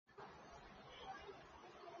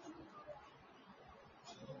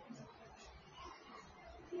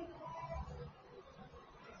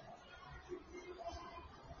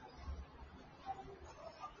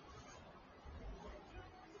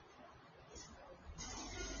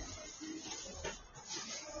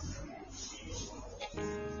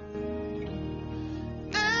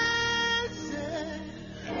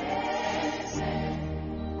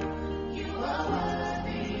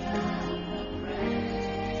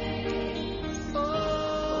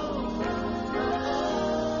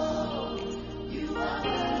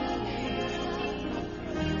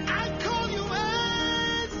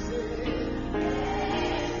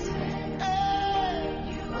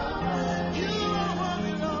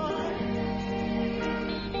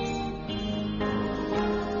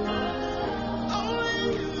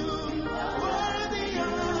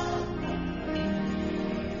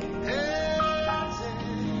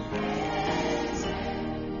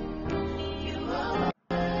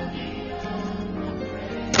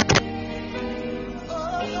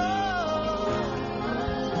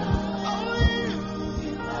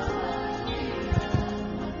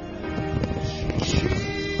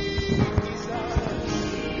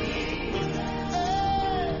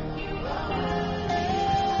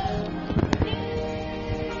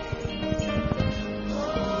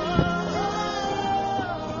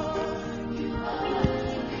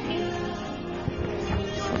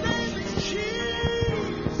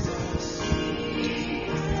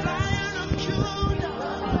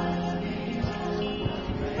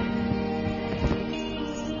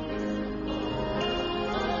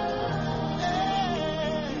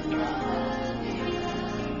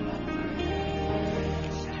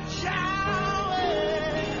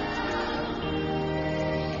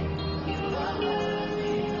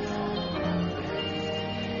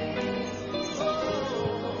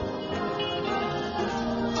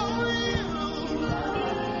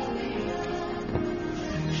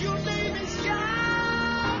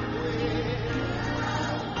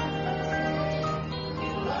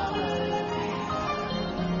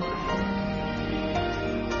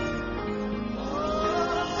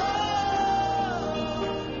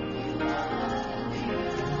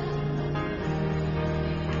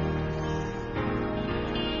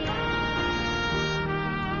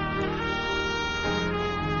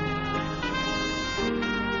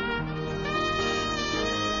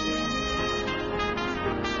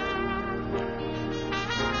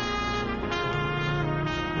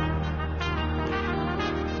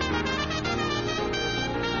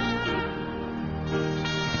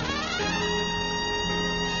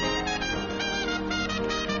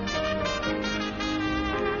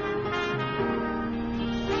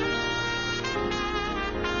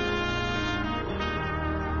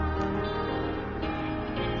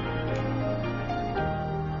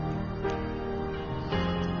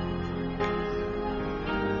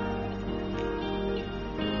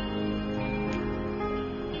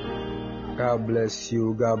God bless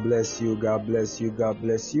you. God bless you. God bless you. God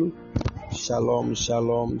bless you. Shalom,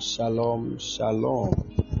 shalom, shalom, shalom.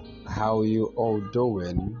 How you all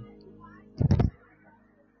doing?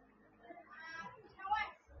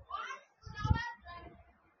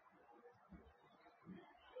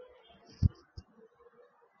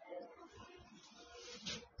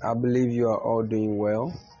 I believe you are all doing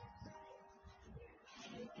well.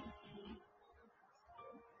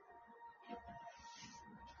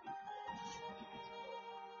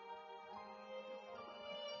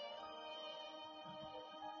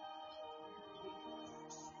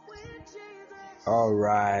 All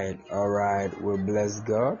right. We bless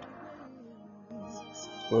God.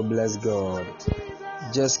 We bless God.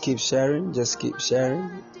 Just keep sharing. Just keep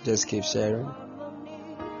sharing. Just keep sharing.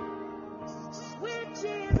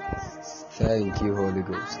 Thank you, Holy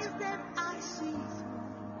Ghost.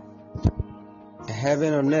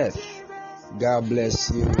 Heaven on earth. God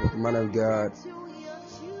bless you, man of God.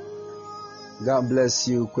 God bless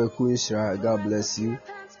you, Kweku Ishra. God bless you.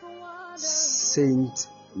 Saint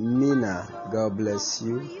Mina, God bless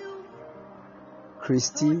you.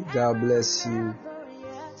 Christy, God bless you.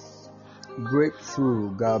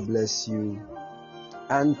 Breakthrough, God bless you.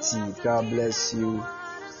 Auntie, God bless you.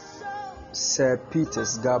 Sir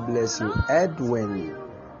Peters, God bless you. Edwin,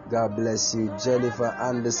 God bless you. Jennifer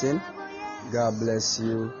Anderson, God bless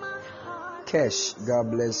you. Kesh, God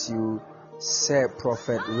bless you. Sir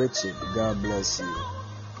Prophet Richard, God bless you.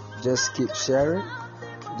 Just keep sharing.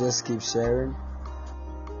 Just keep sharing.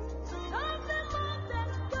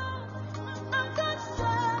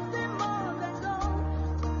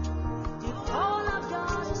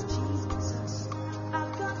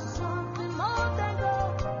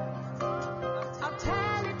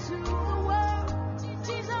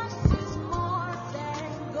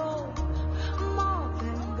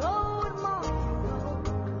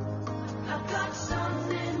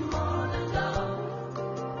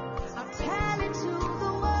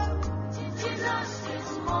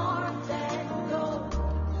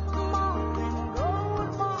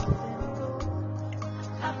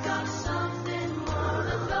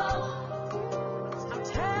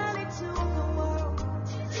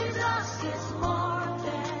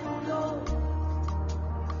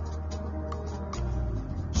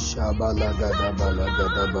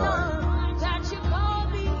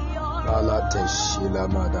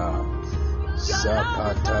 Balateshilamada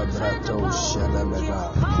Zapata Brato Shalamada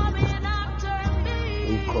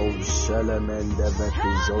Iko Shalamenda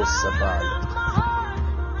Bekizo Sabal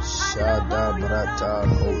Shada Brata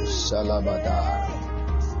Ko Shalabada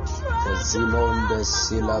Zimon de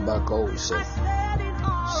Silabakoshe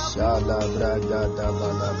Shada Braga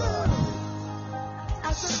Dabalaba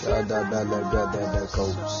Shada Balagada de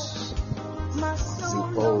Kos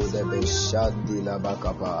Zipo de Beshadi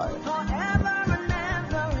Labakabai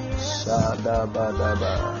Shada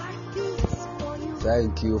Badaba.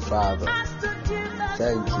 Thank you, Father.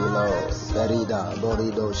 Thank you, Lord. Verida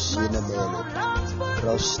Borido Shinamele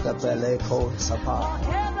Rosta Peleko Sapa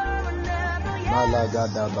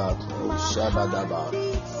Malagadaba Shabadaba.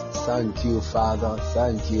 Thank you, Father.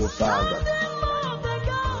 Thank you, Father.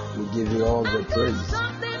 We give you all the praise.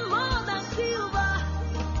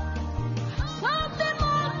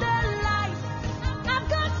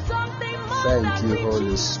 Thank you,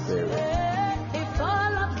 Holy Spirit.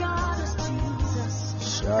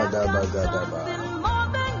 Shadabagadaba.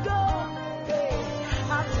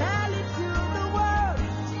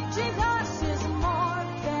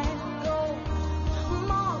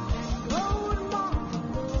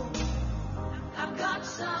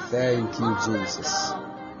 Thank you, Jesus.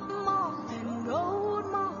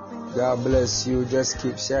 God bless you. Just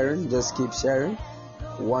keep sharing. Just keep sharing.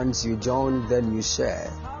 Once you join, then you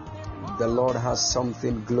share. The Lord has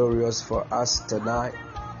something glorious for us tonight.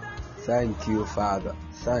 Thank you, Father.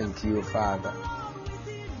 Thank you, Father.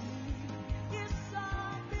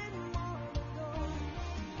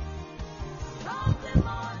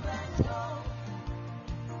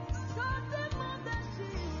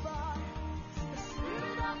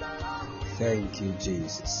 Thank you,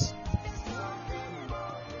 Jesus.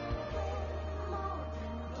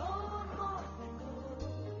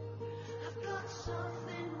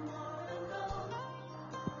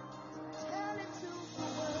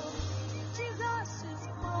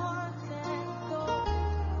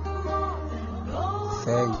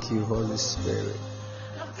 Thank you, Holy Spirit.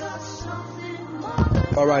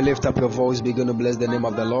 All right, lift up your voice. Begin to bless the name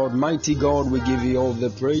of the Lord. Mighty God, we give you all the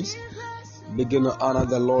praise. Begin to honor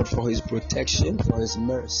the Lord for His protection, for His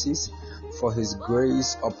mercies, for His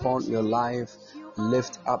grace upon your life.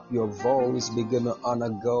 Lift up your voice. Begin to honor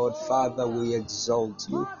God. Father, we exalt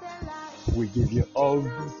you. We give you all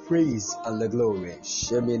the praise and the glory.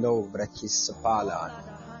 Shemino Vrakisapala.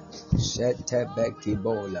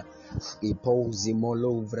 Shetebekibola. Ipozi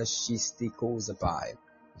molo vrashisti kozapai.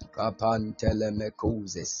 Kapantele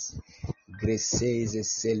mekoses. Gresese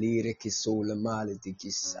selire kisola maliti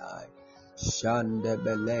kisai. Shande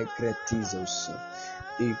bele kretizos.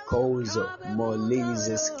 Ikozo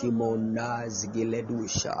molizes kimonaz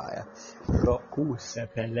giledushaya. Rokuse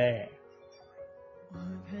pele.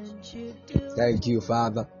 Thank you,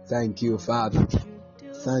 Father. Thank you, Father.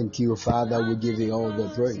 Thank you, Father. We give you all the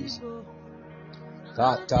praise.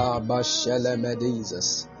 Kata bashele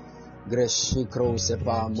medizas. Greshikro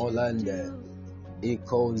sepa molende.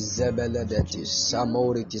 Iko zebeledetis.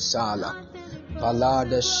 Samori kisala.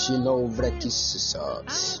 Palada shino vrekisisa.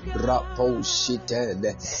 Rapo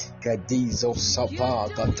shitele. Kadizo sapa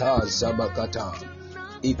kata zabakata.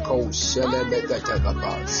 Iko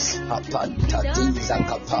shelebekatakapa, apanta tiza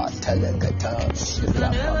kapa telegata,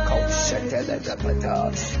 rapako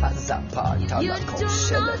shetelegapata, azapata lako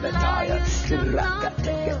shelebetaya,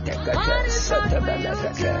 rakatekete,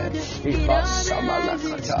 setebelegate,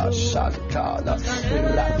 ipasamalakata, shantana,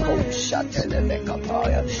 rako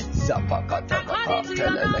shatelebekapaya, zapakatakapa,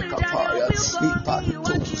 telebekapaya,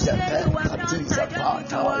 ipantu zepe, katiza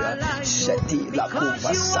pataya, sheti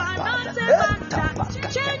lakuva sapana, tapaka.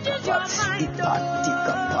 Ipatika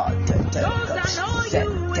pateteka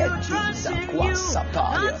zentejiza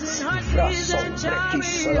kwasapaya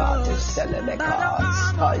vrasomrekisolate selemeka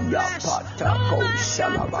ayapata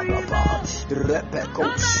koshalabagaba repeko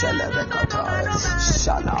selemekataya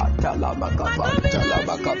shalatalamakapa.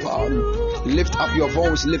 Lift up your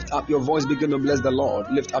voice, lift up your voice, begin to bless the Lord.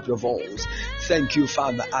 Lift up your voice. Thank you,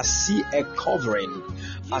 Father. I see a covering.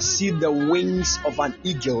 I see the wings of an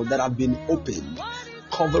eagle that have been opened,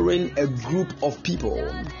 covering a group of people.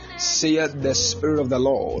 Saith the Spirit of the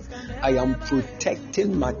Lord, I am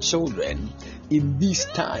protecting my children in these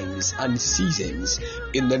times and seasons.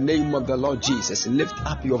 In the name of the Lord Jesus, lift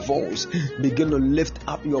up your voice. Begin to lift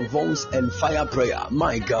up your voice and fire prayer.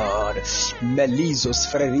 My God, Melizos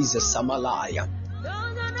Freriza Samalaya.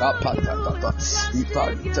 Kapataka,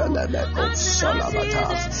 Ipanteleko Shalabata,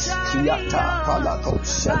 Yata Palako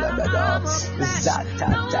Shalabada, Zata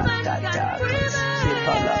Tata,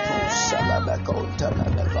 Palako Shalabako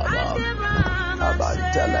Tanababa,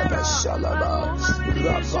 Abantelebe Shalaba,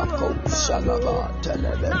 Rabako Shalaba,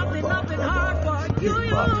 Telebaba,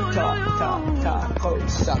 Ipanta Tako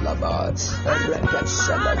Shalaba, Reka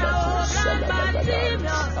Shalabako Shalabada,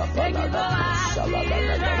 Apalaba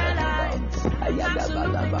Shalabada.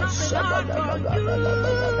 Ayadabalaba Shabadababa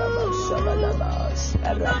Shabadaba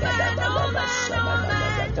Arabadababa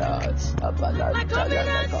Shabadabata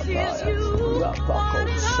Apalantalakapaya Rapako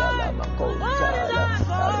Shalamakotala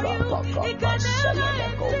Arapakapa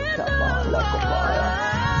Shalamakotama Lakapaya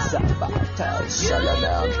Zabata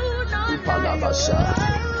Shaladam Ipalabasha.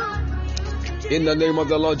 In the name of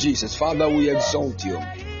the Lord Jesus, Father, we exalt you.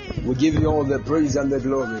 We give you all the praise and the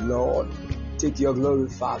glory, Lord. Take your glory,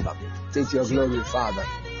 Father. Take your glory, Father.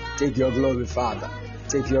 Take your glory, Father.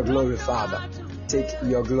 Take your glory, Father. Take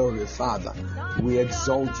your glory, Father. We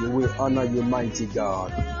exalt you. We honor you, mighty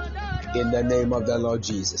God. In the name of the Lord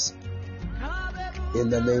Jesus. In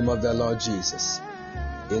the name of the Lord Jesus.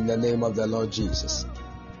 In the name of the Lord Jesus.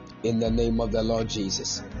 In the name of the Lord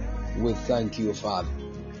Jesus. We thank you, Father.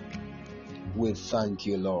 We thank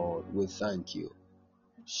you, Lord. We thank you.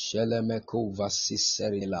 Shelemeko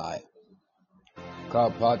vasiserilai.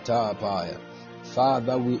 Kapatapaya.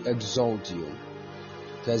 Father, we exalt you.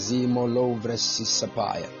 Kazimo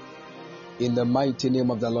lovresisapaya. In the mighty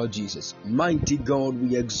name of the Lord Jesus. Mighty God,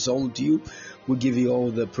 we exalt you. We give you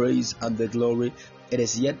all the praise and the glory. It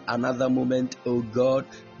is yet another moment, O God,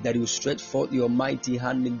 that you stretch forth your mighty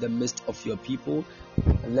hand in the midst of your people,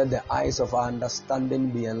 and let the eyes of our understanding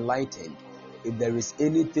be enlightened. If there is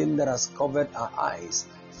anything that has covered our eyes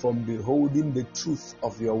from beholding the truth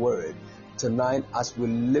of your word, tonight as we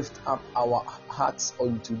lift up our hearts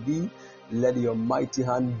unto thee, let your mighty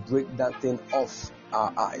hand break that thing off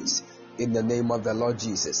our eyes in the name of the Lord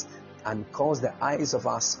Jesus, and cause the eyes of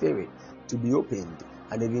our spirit to be opened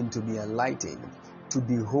and even to be enlightened, to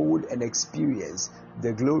behold and experience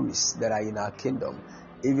the glories that are in our kingdom,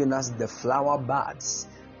 even as the flower buds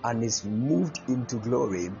and is moved into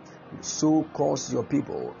glory. So cause your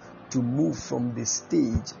people to move from the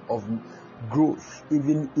stage of growth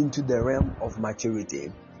even into the realm of maturity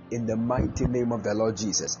in the mighty name of the Lord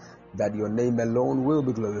Jesus, that your name alone will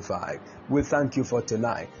be glorified. We thank you for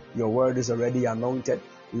tonight. Your word is already anointed.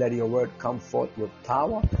 Let your word come forth with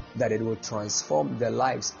power, that it will transform the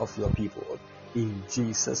lives of your people. In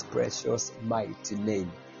Jesus' precious mighty name,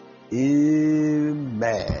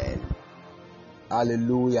 Amen.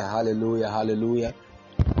 Hallelujah, hallelujah, hallelujah.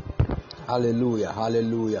 Hallelujah,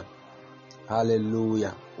 hallelujah,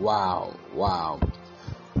 hallelujah. Wow, wow.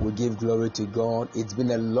 We give glory to God. It's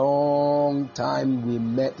been a long time we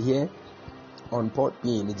met here on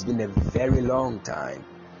Podbean. It's been a very long time.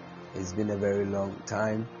 It's been a very long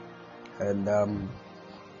time. And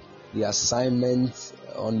the assignment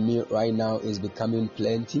on me right now is becoming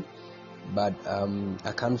plenty. But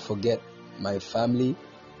I can't forget my family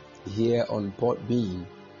here on Podbean.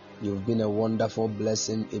 You've been a wonderful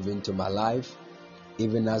blessing even to my life,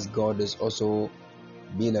 even as God is also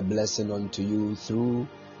being a blessing unto you through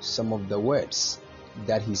some of the words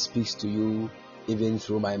that He speaks to you, even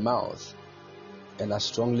through my mouth. And I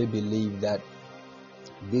strongly believe that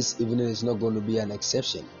this evening is not going to be an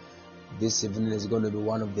exception. This evening is going to be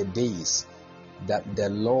one of the days that the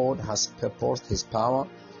Lord has purposed His power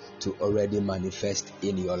to already manifest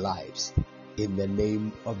in your lives. In the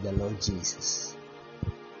name of the Lord Jesus.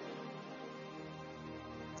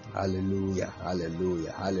 Hallelujah,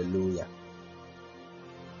 hallelujah, hallelujah.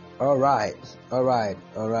 All right.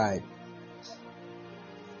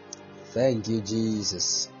 Thank you,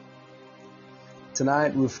 Jesus.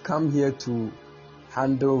 Tonight we've come here to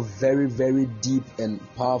handle very, very deep and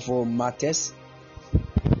powerful matters.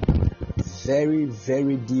 Very,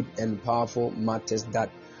 very deep and powerful matters that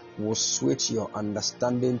will switch your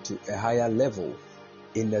understanding to a higher level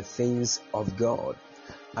in the things of God.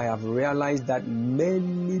 I have realized that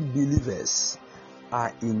many believers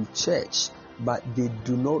are in church, but they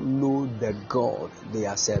do not know the God they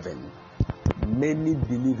are serving. Many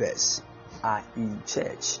believers are in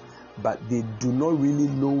church, but they do not really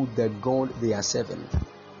know the God they are serving.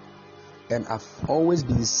 And I've always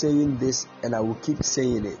been saying this, and I will keep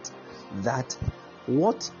saying it, that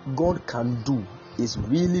what God can do is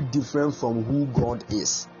really different from who God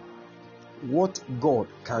is. What God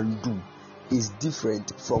can do is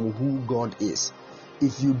different from who God is.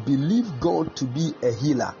 If you believe God to be a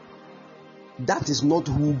healer, that is not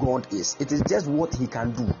who God is. It is just what He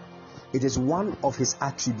can do. It is one of His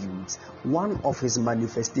attributes, one of His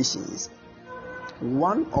manifestations,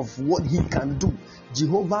 one of what He can do.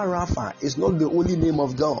 Jehovah Rapha is not the only name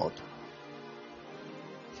of God.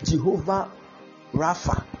 Jehovah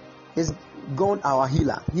Rapha is God our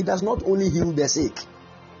healer. He does not only heal the sick.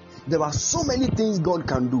 There are so many things God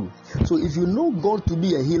can do. So if you know God to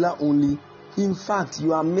be a healer only, in fact,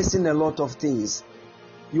 you are missing a lot of things.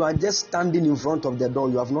 You are just standing in front of the door.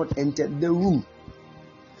 You have not entered the room.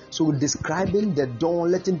 So describing the door,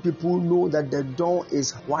 letting people know that the door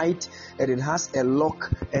is white and it has a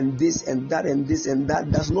lock and this and that and this and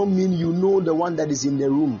that does not mean you know the one that is in the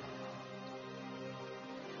room.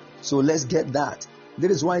 So let's get that. That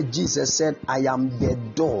is why Jesus said, I am the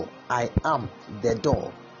door. I am the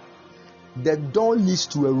door. The door leads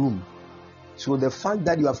to a room. So the fact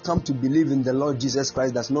that you have come to believe in the Lord Jesus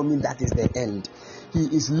Christ does not mean that is the end. He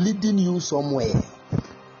is leading you somewhere.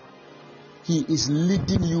 He is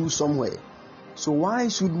leading you somewhere. So why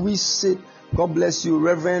should we sit? God bless you,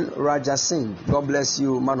 Reverend Raja Singh. God bless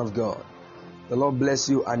you, man of God. The Lord bless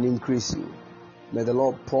you and increase you. May the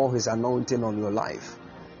Lord pour His anointing on your life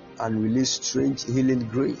and release strange healing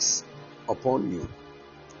grace upon you.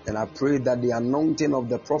 And I pray that the anointing of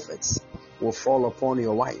the prophets will fall upon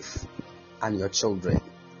your wife and your children.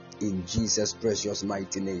 In Jesus' precious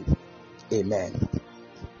mighty name. Amen.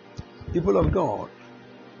 People of God,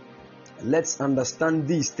 let's understand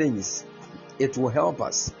these things. It will help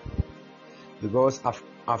us. Because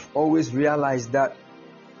I've always realized that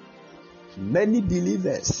many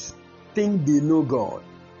believers think they know God.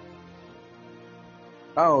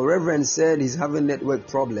 Oh, Reverend said he's having network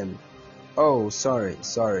problem. Oh, sorry.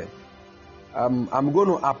 I'm going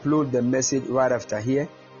to upload the message right after here.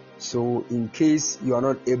 So in case you are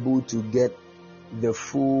not able to get the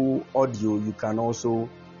full audio, you can also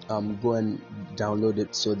go and download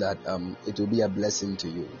it so that it will be a blessing to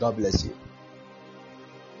you. God bless you.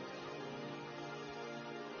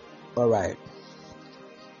 All right.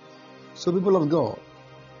 So people of God,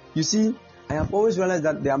 you see, I have always realized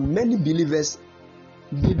that there are many believers,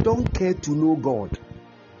 they don't care to know God.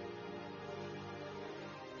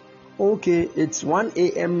 Okay, it's 1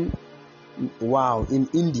 a.m. Wow, in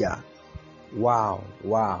India. Wow.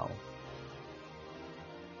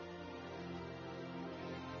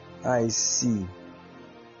 I see.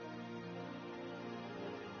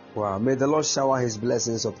 Wow, may the Lord shower His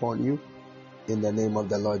blessings upon you in the name of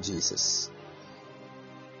the Lord Jesus.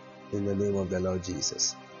 In the name of the Lord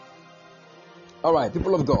Jesus. All right,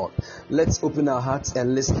 people of God, let's open our hearts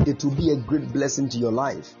and listen. It will be a great blessing to your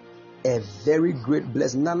life. A very great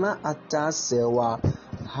blessing. Nana Atasewa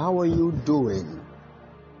How are you doing?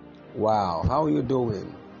 Wow, how are you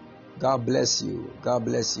doing? God bless you. God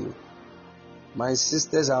bless you. My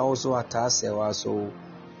sisters are also at Tasewa, so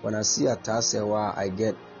when I see a Tasewa, I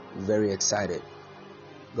get very excited.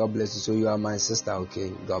 God bless you. So you are my sister,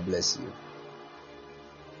 okay? God bless you.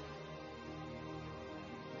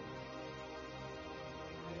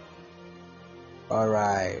 All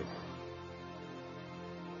right.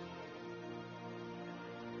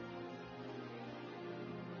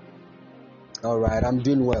 All right, I'm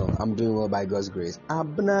doing well. I'm doing well by God's grace.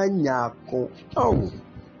 Abnanyako.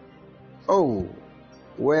 Oh,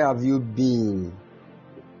 where have you been?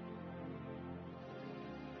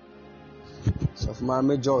 So,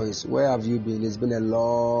 Mama Joyce, where have you been? It's been a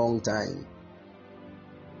long time.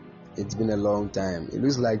 It's been a long time. It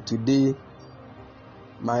looks like today,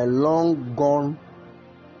 my long gone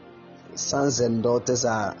sons and daughters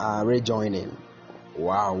are rejoining.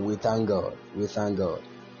 Wow, we thank God. We thank God.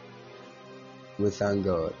 We thank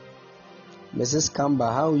God. Mrs.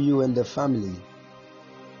 Kamba, how are you and the family?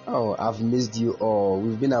 Oh, I've missed you all.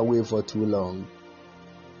 We've been away for too long.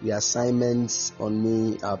 The assignments on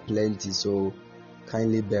me are plenty, so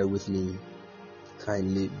kindly bear with me.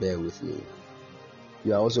 Kindly bear with me.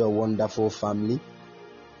 You are also a wonderful family,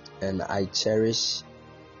 and I cherish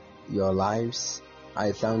your lives.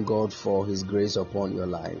 I thank God for His grace upon your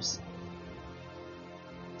lives.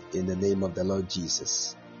 In the name of the Lord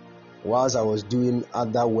Jesus. Whilst I was doing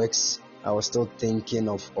other works, I was still thinking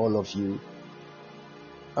of all of you.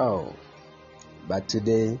 Oh, but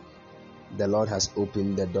today, the Lord has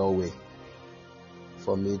opened the doorway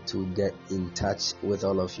for me to get in touch with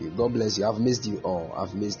all of you. God bless you. I've missed you all.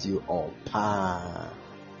 I've missed you all. Pa.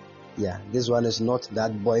 Yeah, this one is not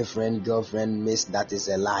that boyfriend, girlfriend miss. That is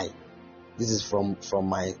a lie. This is from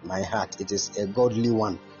my heart. It is a godly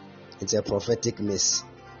one. It's a prophetic miss.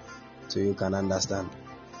 So you can understand.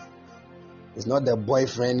 It's not the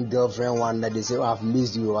boyfriend, girlfriend one that they say, oh, I've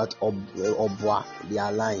missed you at Obwa. They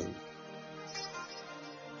are lying.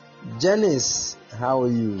 Janice, how are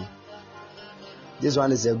you? This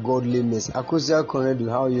one is a godly miss. Akusia Konedu,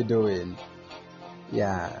 how are you doing?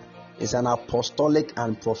 Yeah. It's an apostolic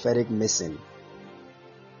and prophetic missing.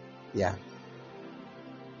 Yeah.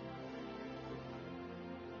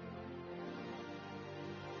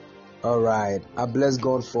 All right. I bless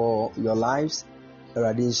God for your lives. The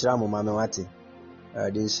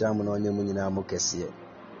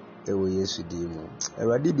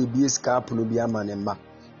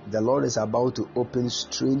Lord is about to open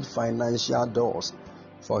strange financial doors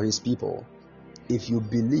for His people. If you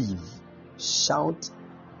believe, shout,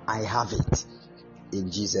 I have it. In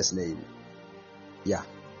Jesus' name. Yeah.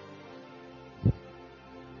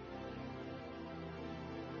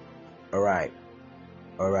 All right.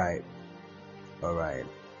 All right. All right.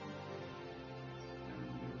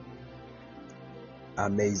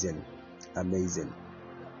 Amazing. Amazing.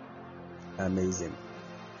 Amazing.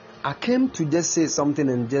 I came to just say something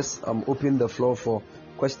and just open the floor for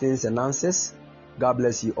questions and answers. God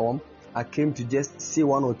bless you all. I came to just say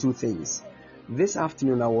one or two things. This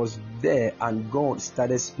afternoon I was there and God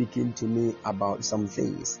started speaking to me about some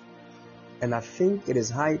things. And I think it is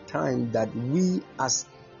high time that we as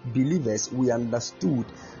believers, we understood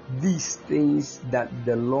these things that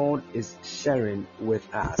the Lord is sharing with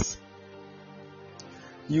us.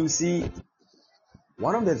 You see,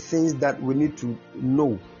 one of the things that we need to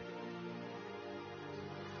know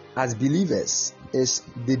as believers is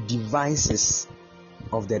the devices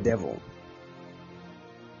of the devil.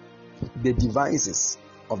 The devices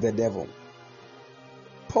of the devil.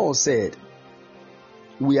 Paul said,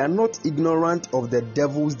 we are not ignorant of the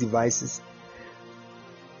devil's devices.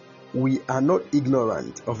 We are not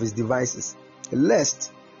ignorant of his devices,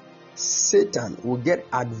 lest Satan will get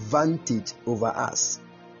advantage over us.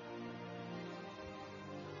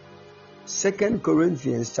 2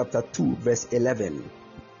 Corinthians chapter 2 verse 11.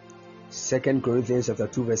 2 Corinthians chapter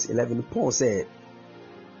 2 verse 11. Paul said,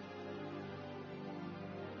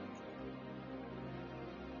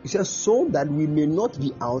 he says, so that we may not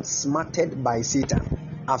be outsmarted by Satan.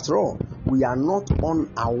 After all, we are not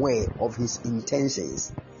unaware of his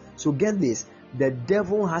intentions. So get this, the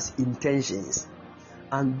devil has intentions.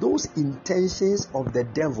 And those intentions of the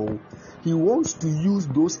devil, he wants to use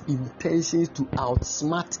those intentions to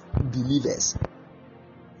outsmart believers.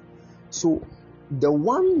 So the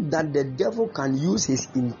one that the devil can use his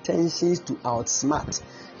intentions to outsmart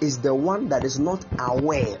is the one that is not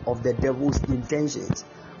aware of the devil's intentions.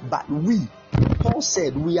 But we, Paul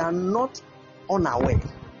said, we are not unaware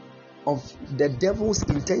of the devil's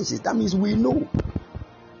intentions. That means we know.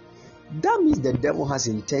 That means the devil has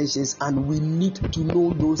intentions and we need to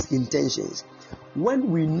know those intentions.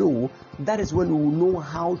 When we know, that is when we will know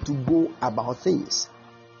how to go about things.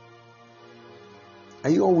 Are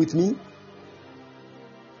you all with me?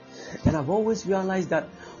 And I've always realized that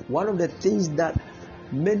one of the things that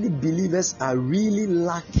many believers are really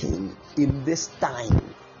lacking in this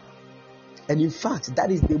time, and in fact,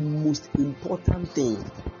 that is the most important thing,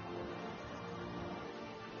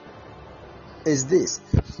 is this: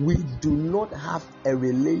 we do not have a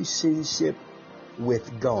relationship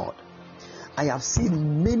with God. I have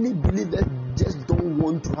seen many believers just don't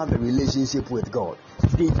want to have a relationship with God.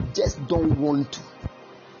 They just don't want to.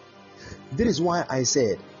 That is why I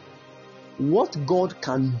said, what God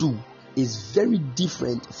can do is very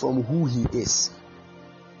different from who He is.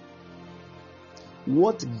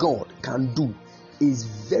 What God can do is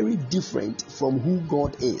very different from who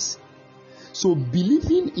God is. So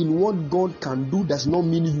believing in what God can do does not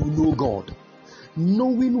mean you know God.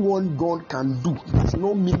 Knowing what God can do does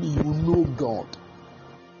not mean you know God.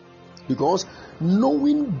 Because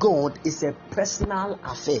knowing God is a personal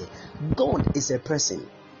affair. God is a person.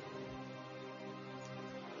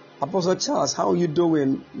 Apostle Charles, how are you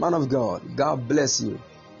doing, man of God? God bless you.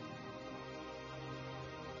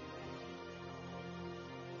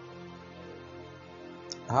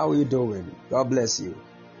 How are you doing? God bless you.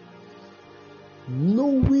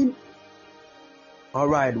 Knowing. All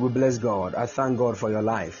right, we bless God. I thank God for your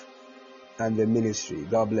life and the ministry.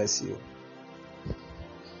 God bless you.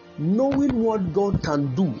 Knowing what God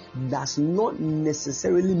can do does not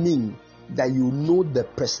necessarily mean that you know the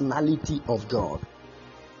personality of God.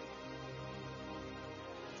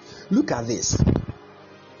 Look at this.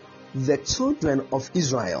 The children of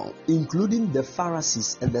Israel, including the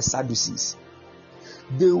Pharisees and the Sadducees,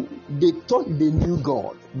 they thought they knew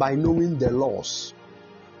God by knowing the laws,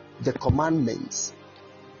 the commandments.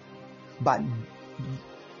 But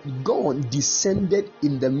God descended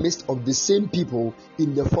in the midst of the same people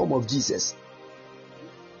in the form of Jesus.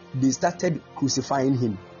 They started crucifying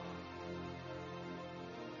Him.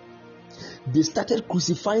 They started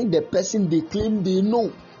crucifying the person they claim they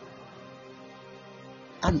know.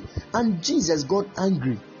 And Jesus got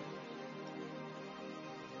angry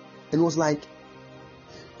and was like,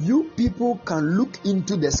 you people can look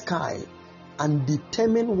into the sky and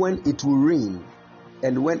determine when it will rain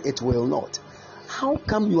and when it will not. How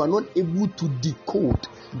come you are not able to decode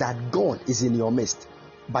that God is in your midst,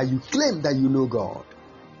 but you claim that you know God?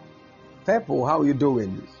 Purple, how are you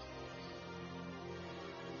doing?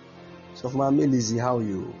 So for my Lizzie, how are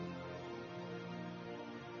you?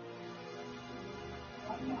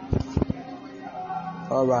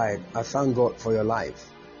 All right, I thank God for your life.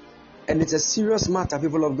 And it's a serious matter,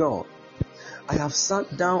 people of God. I have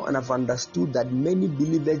sat down and I've understood that many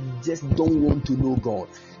believers just don't want to know God.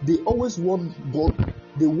 They always want God.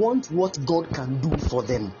 They want what God can do for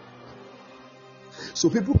them. So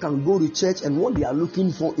people can go to church and what they are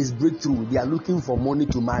looking for is breakthrough. They are looking for money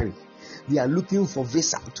to marry. They are looking for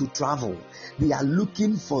visa to travel. They are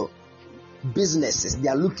looking for businesses. They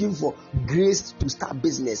are looking for grace to start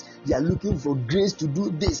business. They are looking for grace to do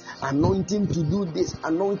this, anointing to do this,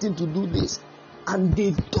 anointing to do this. And they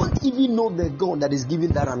don't even know the God that is giving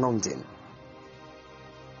that anointing.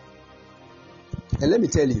 And let me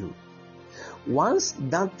tell you, once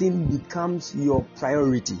that thing becomes your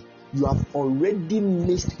priority, you have already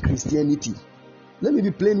missed Christianity. Let me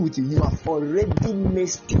be plain with you. You have already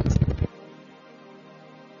missed it.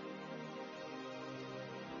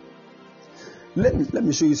 Let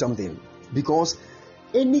me show you something. Because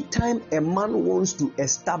anytime a man wants to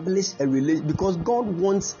establish a relationship, because God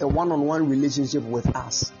wants a one-on-one relationship with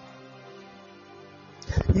us.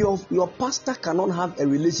 Your pastor cannot have a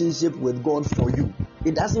relationship with God for you.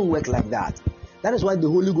 It doesn't work like that. That is why the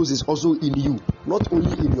Holy Ghost is also in you, not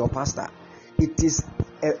only in your pastor. It is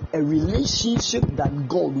a relationship that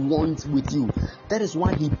God wants with you. That is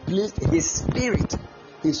why He placed His Spirit,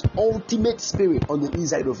 His ultimate Spirit, on the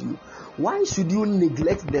inside of you. Why should you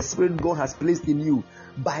neglect the Spirit God has placed in you,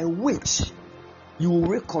 by which you will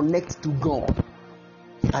reconnect to God,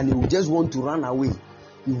 and you will just want to run away?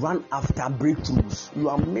 You run after breakthroughs. You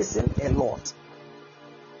are missing a lot.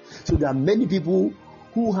 So there are many people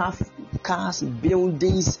who have cars,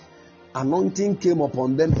 buildings, anointing came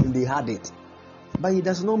upon them and they had it. But it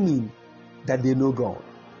does not mean that they know God.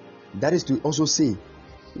 That is to also say,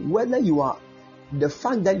 whether you are, the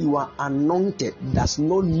fact that you are anointed does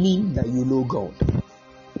not mean that you know God.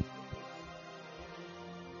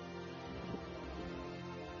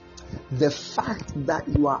 The fact that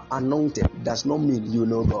you are anointed does not mean you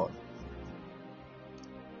know God.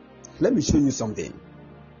 Let me show you something.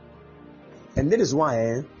 And that is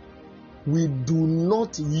why we do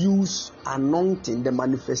not use anointing, the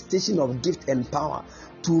manifestation of gift and power,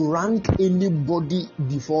 to rank anybody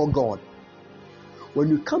before God. When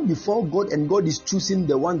you come before God and God is choosing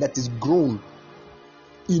the one that is grown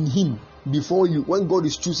in Him before you, when God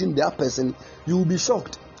is choosing that person, you will be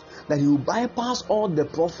shocked that He will bypass all the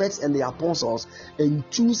prophets and the apostles and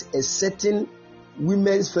choose a certain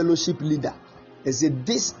women's fellowship leader and say,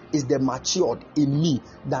 this is the matured in me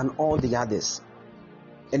than all the others.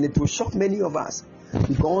 And it will shock many of us,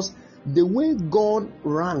 because the way God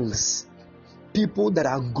ranks people that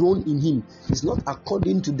are grown in Him is not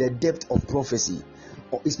according to the depth of prophecy,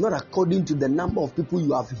 or it's not according to the number of people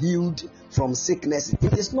you have healed from sickness.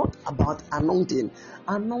 It is not about anointing.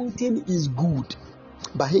 Anointing is good,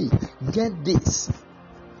 but hey, get this.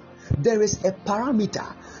 There is a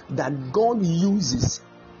parameter that God uses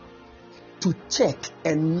to check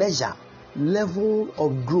and measure level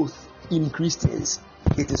of growth in Christians.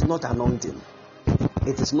 It is not anointing.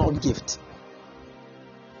 It is not gift.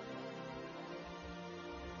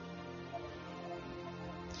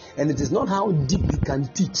 And it is not how deep you can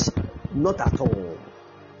teach. Not at all.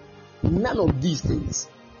 None of these things.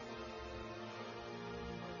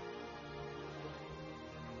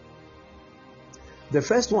 The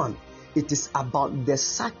first one, it is about the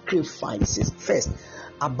sacrifices. First,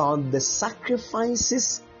 about the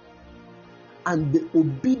sacrifices and the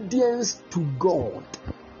obedience to God.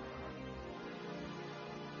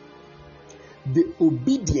 The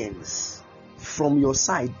obedience from your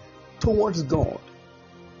side towards God.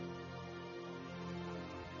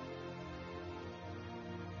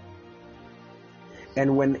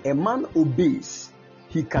 And when a man obeys,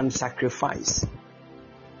 he can sacrifice.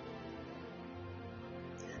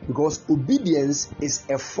 Because obedience is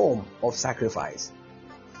a form of sacrifice.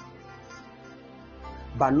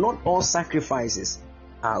 But not all sacrifices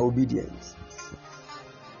are obedience.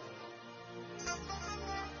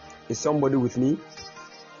 Is somebody with me?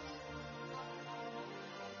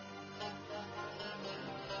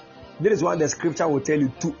 This is what the scripture will tell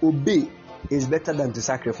you: to obey is better than to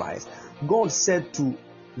sacrifice. God said to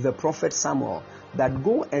the prophet Samuel that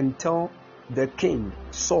go and tell the king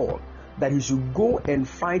Saul that he should go and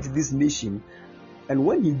fight this nation, and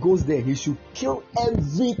when he goes there, he should kill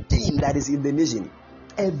everything that is in the nation.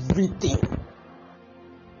 Everything.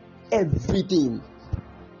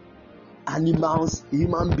 Animals,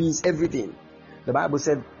 human beings, everything. The Bible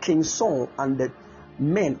said King Saul and the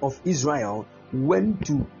men of Israel went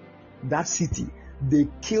to that city. They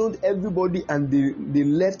killed everybody and they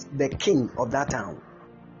left the king of that town.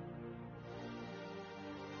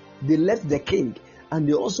 They left the king, and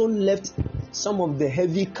they also left some of the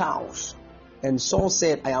heavy cows. And Saul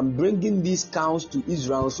said, I am bringing these cows to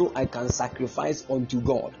Israel so I can sacrifice unto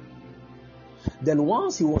God. Then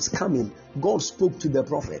once he was coming, God spoke to the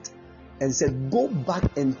prophet and said, go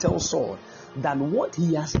back and tell Saul that what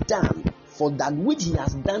he has done, for that which he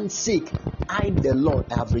has done sake, I the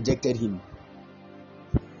Lord have rejected him.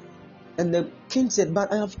 And the king said,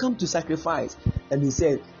 but I have come to sacrifice. And he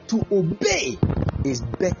said, to obey is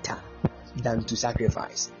better than to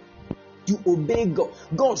sacrifice. To obey God.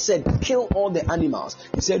 God said, kill all the animals.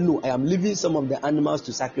 He said, no, I am leaving some of the animals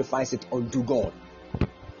to sacrifice it unto God.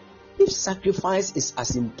 If sacrifice is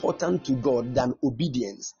as important to God than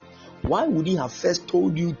obedience, why would he have first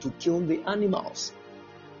told you to kill the animals?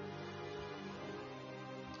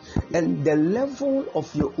 And the level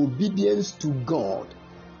of your obedience to God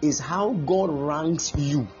is how God ranks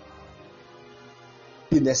you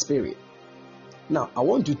in the spirit. Now, I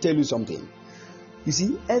want to tell you something. You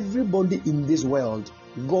see, everybody in this world,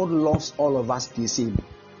 God loves all of us the same.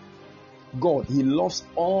 God, He loves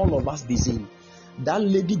all of us the same. That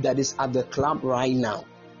lady that is at the club right now,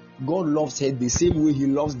 God loves her the same way He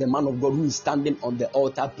loves the man of God who is standing on the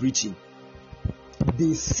altar preaching.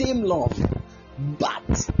 The same love.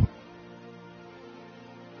 But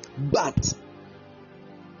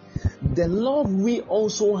the love we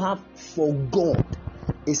also have for God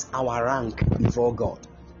is our rank before God.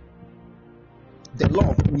 The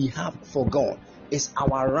love we have for God is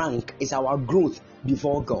our rank, is our growth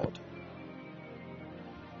before God.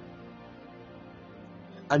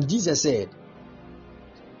 And Jesus said,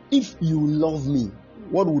 if you love me,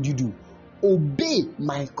 what would you do? Obey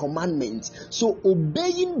my commandments. So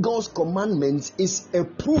obeying God's commandments is a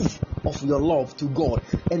proof of your love to God.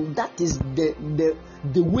 And that is the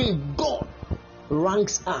way God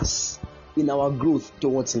ranks us in our growth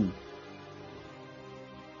towards Him.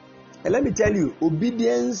 And let me tell you,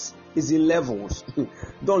 obedience is in levels.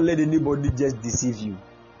 Don't let anybody just deceive you.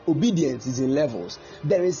 Obedience is in levels.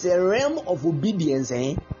 There is a realm of obedience,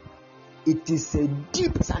 It is a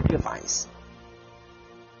deep sacrifice.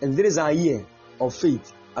 And there is a year of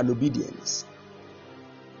faith and obedience.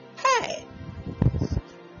 Hey!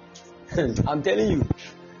 I'm telling you,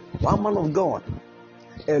 one man of God,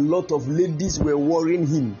 a lot of ladies were worrying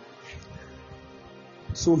him.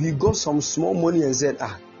 So he got some small money and said,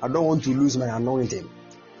 I don't want to lose my anointing.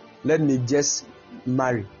 Let me just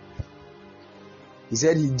marry. He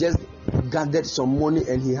said he just gathered some money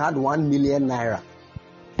and he had 1 million naira.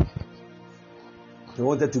 He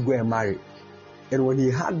wanted to go and marry. And when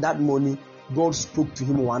he had that money, God spoke to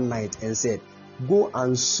him one night and said, go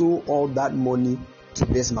and sow all that money to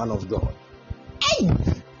this man of God. Hey!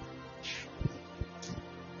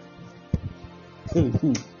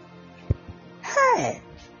 Hey!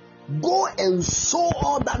 Go and sow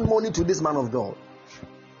all that money to this man of God.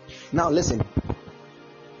 Now listen.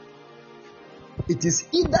 It is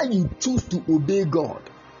either you choose to obey God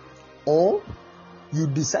or you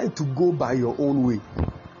decide to go by your own way.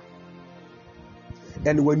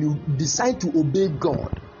 And when you decide to obey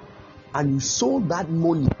God and you sow that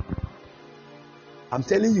money, I'm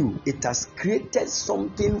telling you, it has created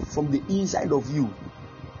something from the inside of you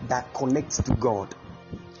that connects to God.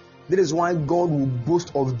 That is why God will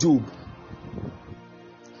boast of Job,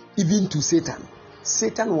 even to Satan.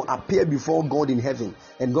 Satan will appear before God in heaven,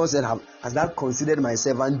 and God said, has thou considered my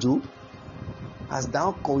servant Job? Hast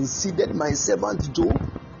thou considered my servant Job?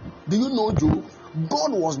 Do you know Job?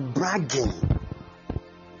 God was bragging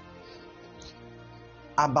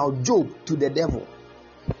about Job to the devil,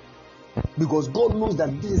 because God knows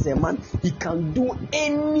that this is a man, he can do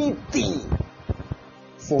anything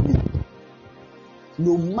for me.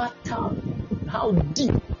 No matter how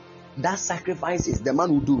deep that sacrifice is, the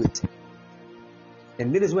man will do it.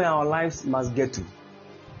 And this is where our lives must get to,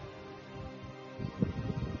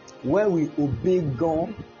 where we obey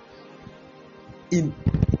God. I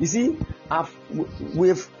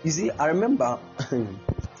remember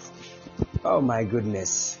oh my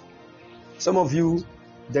goodness, some of you,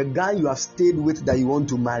 the guy you have stayed with that you want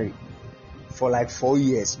to marry for like 4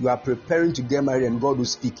 years, you are preparing to get married and God will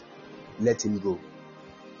speak, let him go.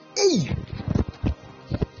 Hey,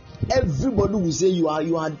 everybody will say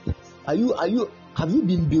have you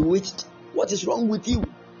been bewitched? What is wrong with you?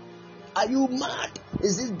 Are you mad?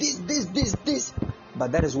 Is this?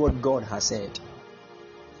 But that is what God has said.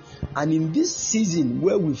 And in this season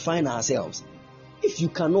where we find ourselves, if you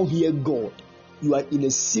cannot hear God, you are in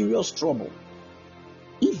a serious trouble.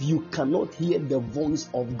 If you cannot hear the voice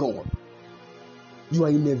of God, you are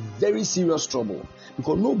in a very serious trouble,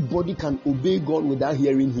 because nobody can obey God without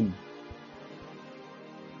hearing him.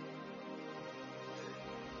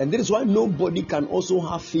 And that is why nobody can also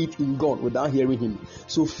have faith in God without hearing him.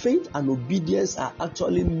 So faith and obedience are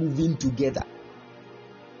actually moving together.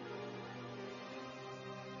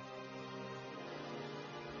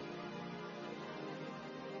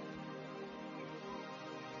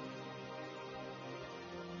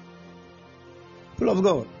 Full of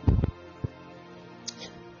God.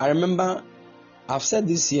 I remember, I've said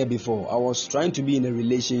this here before, I was trying to be in a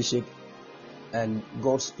relationship and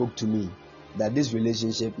God spoke to me that this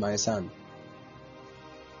relationship, my son,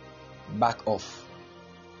 back off.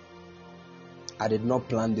 I did not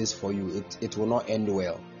plan this for you. It will not end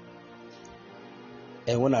well.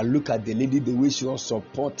 And when I look at the lady, the way she was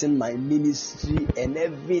supporting my ministry and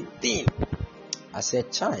everything, I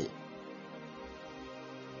said, Chai.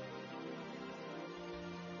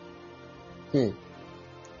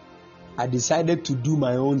 I decided to do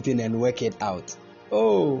my own thing and work it out.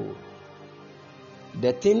 Oh,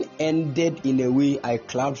 the thing ended in a way I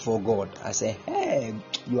clapped for God. I said, hey,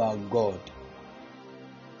 you are God.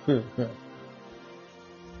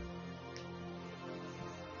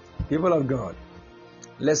 People of God,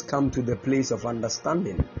 let's come to the place of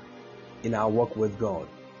understanding in our walk with God.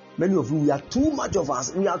 Many of you, we are too much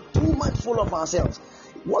full of ourselves.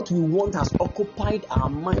 What we want has occupied our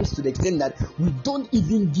minds to the extent that we don't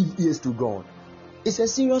even give ears to God. It's a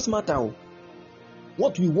serious matter.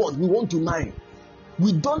 What we want to marry.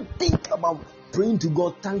 We don't think about praying to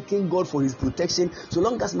God, thanking God for his protection. So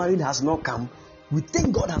long as marriage has not come, we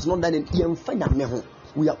think God has not done it.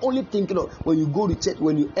 We are only thinking of when you go to church,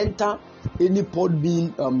 when you enter any pod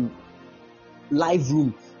being live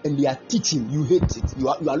room and they are teaching, you hate it. You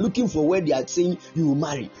are looking for where they are saying you will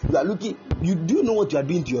marry. Do you know what you are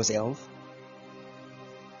doing to yourself?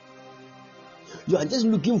 You are just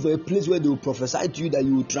looking for a place where they will prophesy to you that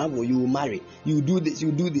you will travel, you will marry, you will do this, you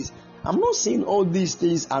will do this. I'm not saying all these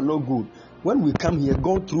things are not good. When we come here,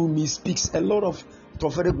 God through me speaks a lot of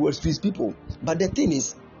prophetic words to his people. But the thing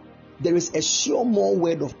is, there is a sure more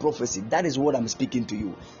word of prophecy. That is what I'm speaking to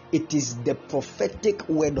you. It is the prophetic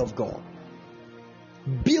word of God.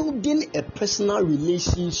 Building a personal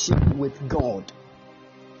relationship with God.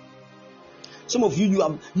 Some of you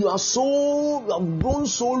have gone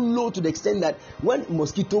so low to the extent that when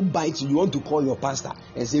mosquito bites you, you want to call your pastor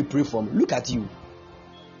and say, pray for me. Look at you.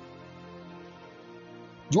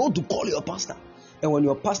 You want to call your pastor, and when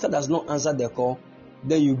your pastor does not answer the call,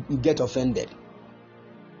 then you get offended.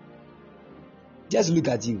 Just look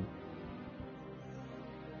at you.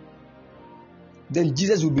 Then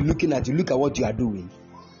Jesus will be looking at you. Look at what you are doing.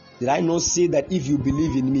 Did I not say that if you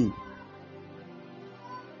believe in me,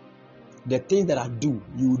 the things that I do,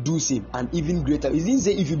 you will do same and even greater? He didn't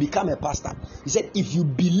say if you become a pastor. He said if you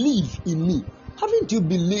believe in me. Haven't you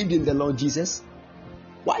believed in the Lord Jesus?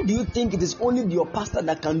 Why do you think it is only your pastor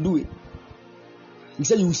that can do it? He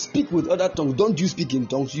said you speak with other tongues. Don't you speak in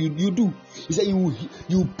tongues? You do. He said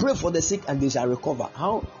you pray for the sick and they shall recover.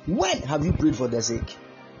 How? When have you prayed for the sick?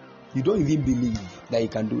 You don't even believe that you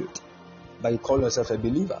can do it, but you call yourself a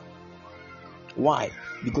believer. Why?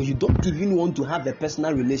 Because you don't even want to have a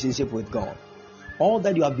personal relationship with God. All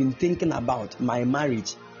that you have been thinking about, my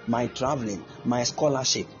marriage, my traveling, my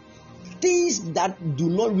scholarship, things that do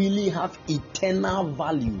not really have eternal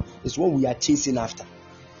value is what we are chasing after.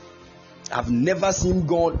 I've never seen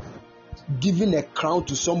God giving a crown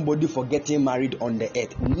to somebody for getting married on the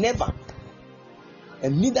earth. Never.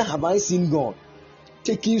 And neither have I seen God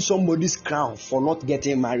taking somebody's crown for not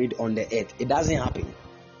getting married on the earth. It doesn't happen.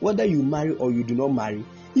 Whether you marry or you do not marry,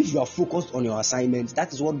 if you are focused on your assignments,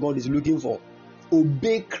 that is what God is looking for.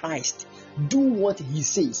 Obey Christ. Do what He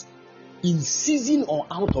says, in season or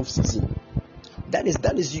out of season. That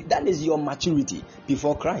is your maturity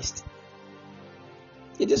before Christ.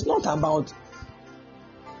 It is not about,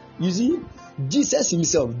 you see, Jesus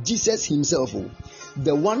himself,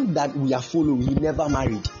 the one that we are following, he never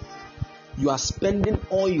married. You are spending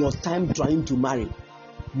all your time trying to marry.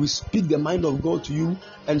 We speak the mind of God to you,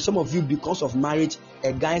 and some of you, because of marriage,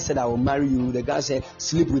 a guy said, I will marry you. The guy said,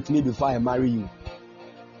 sleep with me before I marry you.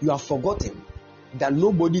 You have forgotten that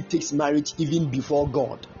nobody takes marriage even before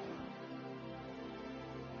God.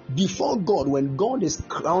 Before God, when God is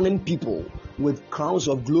crowning people with crowns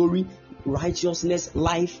of glory, righteousness,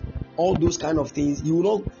 life, all those kind of things, you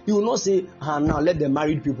will not say, now let the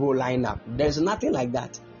married people line up. There's nothing like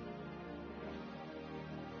that.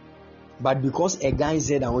 But because a guy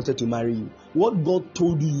said, I wanted to marry you, what God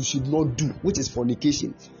told you should not do, which is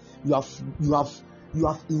fornication, you have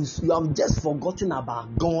just forgotten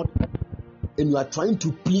about God, and you are trying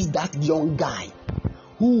to please that young guy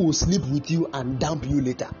who will sleep with you and dump you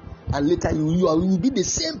later. And later you will be the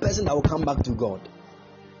same person that will come back to God.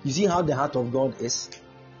 You see how the heart of God is?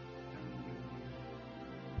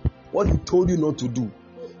 What He told you not to do,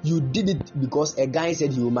 you did it because a guy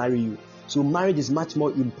said he will marry you. So marriage is much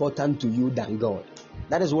more important to you than God.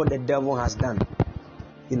 That is what the devil has done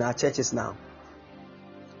in our churches now.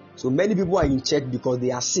 So many people are in church because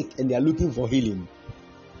they are sick and they are looking for healing.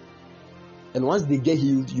 And once they get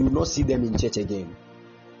healed, you will not see them in church again.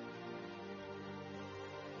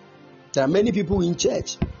 There are many people in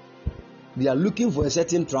church. They are looking for a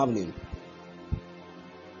certain traveling.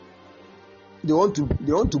 They want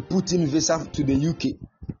to put in visa to the UK.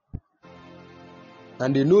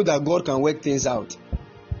 And they know that God can work things out.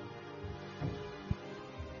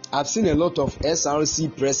 I've seen a lot of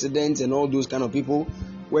SRC presidents and all those kind of people.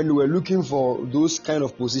 When they were looking for those kind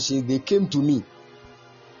of positions, they came to me.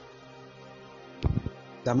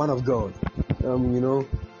 The man of God,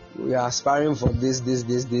 we are aspiring for this.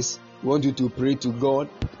 We want you to pray to God.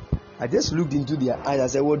 I just looked into their eyes. I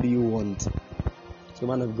said, what do you want? So,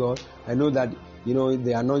 man of God, I know that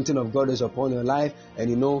the anointing of God is upon your life,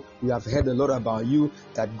 and we have heard a lot about you,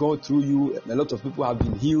 that God through you, a lot of people have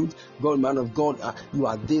been healed. God, man of God, you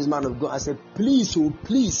are this man of God. I said,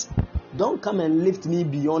 please, don't come and lift me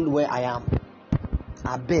beyond where I am.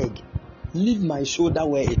 I beg, leave my shoulder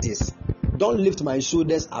where it is. Don't lift my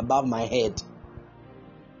shoulders above my head.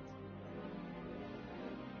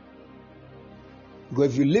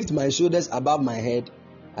 Because if you lift my shoulders above my head,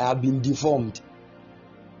 I have been deformed.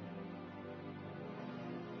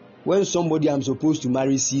 When somebody I'm supposed to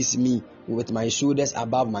marry sees me with my shoulders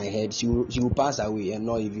above my head, she will pass away and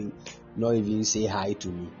not even say hi to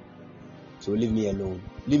me. So leave me alone.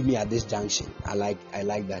 Leave me at this junction. I like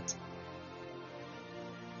that.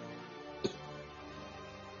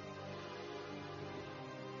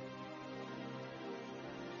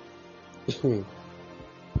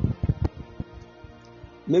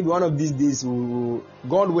 Maybe one of these days,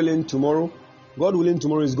 God willing, tomorrow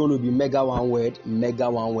is going to be mega one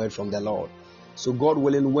word from the Lord. So God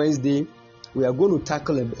willing, Wednesday, we are going to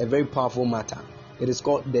tackle a very powerful matter. It is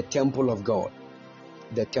called the temple of God.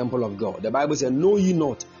 the temple of God. The Bible says, know ye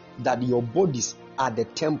not that your bodies are the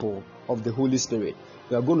temple of the Holy Spirit.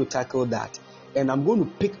 We are going to tackle that. And I'm going to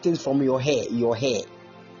pick things from your hair, your hair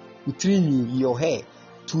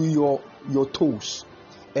to your toes.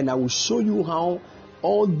 And I will show you how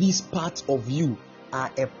all these parts of you are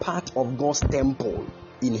a part of God's temple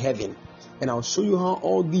in heaven. And I'll show you how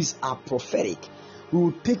all these are prophetic. We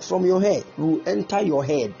will pick from your hair. We will enter your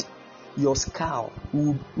head, your skull.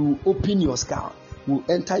 We will open your skull. We will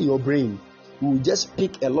enter your brain. We will just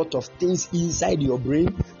pick a lot of things inside your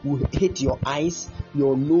brain. We will hit your eyes,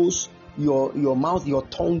 your nose, your mouth, your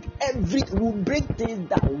tongue. We will break things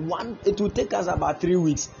that it will take us about 3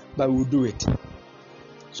 weeks, but we will do it.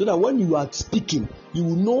 So that when you are speaking, you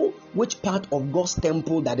will know which part of God's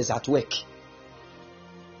temple that is at work.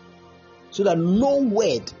 So that no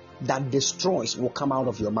word that destroys will come out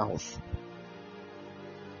of your mouth.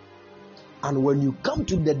 And when you come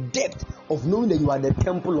to the depth of knowing that you are the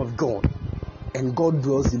temple of God and God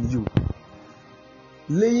dwells in you,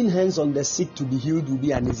 laying hands on the sick to be healed will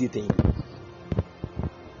be an easy thing.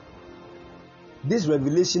 This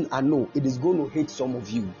revelation, I know it is going to hit some of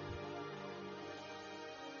you.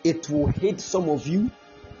 It will hit some of you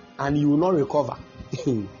and you will not recover.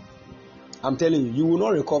 I'm telling you, you will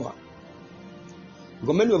not recover.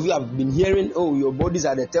 Because many of you have been hearing, oh, your bodies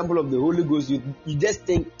are the temple of the Holy Ghost. You just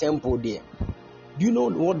think temple there. Do you know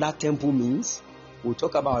what that temple means? We'll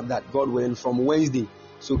talk about that, God willing, from Wednesday.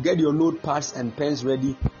 So get your notepads and pens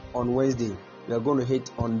ready on Wednesday. We are going to hit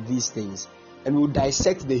on these things. And we'll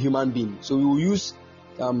dissect the human being. So we will use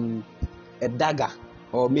a dagger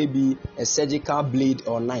or maybe a surgical blade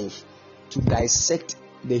or knife to dissect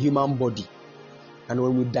the human body. And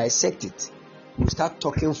when we dissect it, we'll start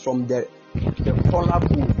talking from the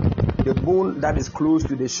collarbone, the bone that is close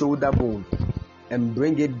to the shoulder bone, and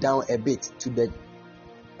bring it down a bit to the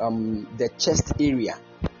chest area,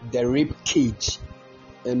 the rib cage,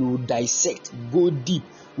 and we'll dissect, go deep.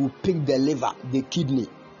 We'll pick the liver, the kidney,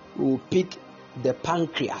 we'll pick the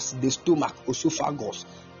pancreas, the stomach, esophagus,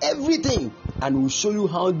 everything, and we'll show you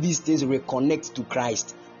how these things reconnect to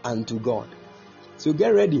Christ and to God. So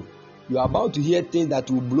get ready. You are about to hear things that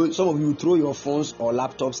will blow. Some of you throw your phones or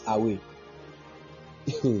laptops away.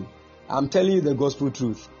 I'm telling you the gospel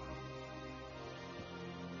truth.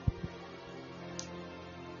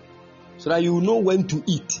 So that you know when to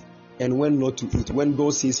eat and when not to eat. When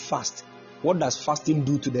God says fast, what does fasting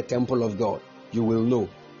do to the temple of God? You will know.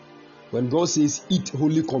 When God says eat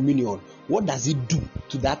Holy Communion, what does it do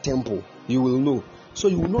to that temple? You will know. So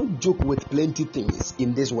you will not joke with plenty things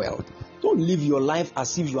in this world. Don't live your life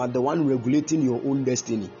as if you are the one regulating your own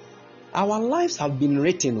destiny. Our lives have been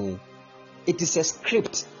written. It is a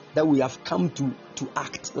script that we have come to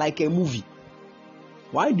act like a movie.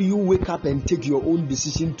 Why do you wake up and take your own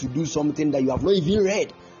decision to do something that you have not even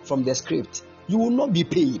read from the script? You will not be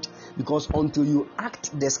paid, because until you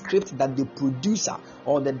act the script that the producer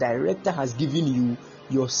or the director has given you,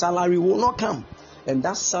 your salary will not come. And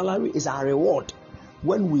that salary is our reward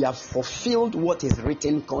when we have fulfilled what is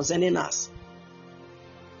written concerning us.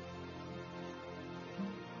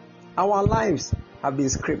 Our lives have been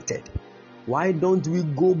scripted. Why don't we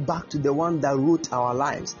go back to the one that wrote our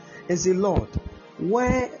lives and say, Lord,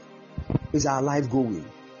 where is our life going?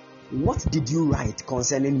 What did you write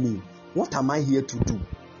concerning me? What am I here to do?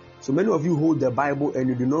 So many of you hold the Bible and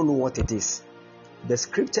you do not know what it is. The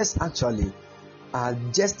scriptures actually are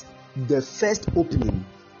just the first opening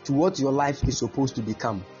to what your life is supposed to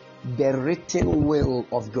become. The written will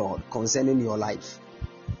of God concerning your life.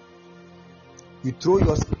 You throw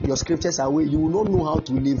your scriptures away, you will not know how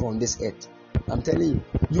to live on this earth. I'm telling you,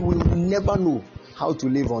 you will never know how to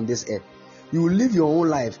live on this earth. You will live your own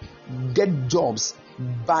life, get jobs,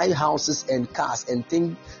 buy houses and cars, and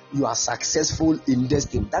think you are successful in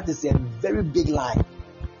destiny. That is a very big lie.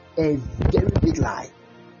 A very big lie.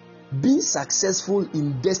 Being successful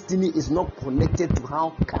in destiny is not connected to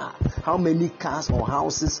how many cars or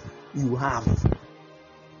houses you have.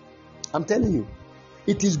 I'm telling you,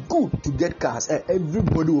 it is good to get cars.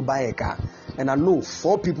 Everybody will buy a car. And I know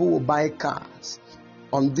 4 people will buy cars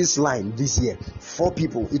on this line this year. 4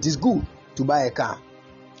 people. It is good to buy a car.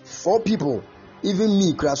 4 people. Even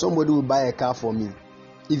me, somebody will buy a car for me.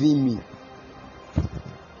 Even me.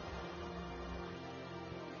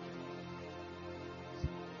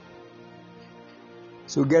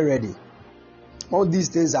 So get ready. All these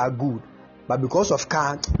things are good. But because of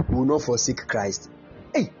car, we will not forsake Christ.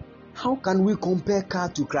 Hey, how can we compare car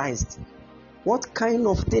to Christ? What kind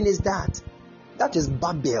of thing is that? That is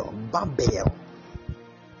Babel. Babel.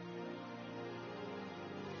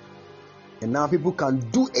 And now people can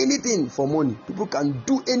do anything for money. People can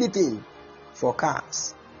do anything for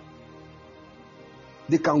cars.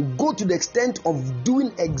 They can go to the extent of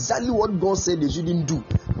doing exactly what God said they shouldn't do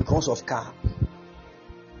because of car.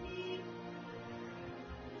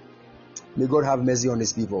 May God have mercy on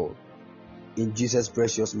his people. In Jesus'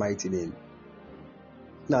 precious mighty name.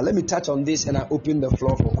 Now let me touch on this and I open the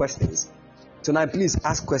floor for questions. Tonight, please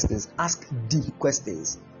ask questions. Ask deep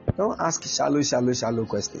questions. Don't ask shallow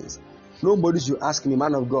questions. Nobody should ask me,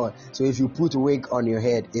 man of God, so if you put wig on your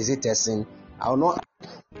head, is it a sin? I will not.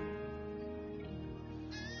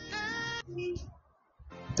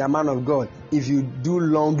 The man of God, if you do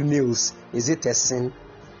long nails, is it a sin?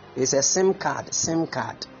 It's a SIM card.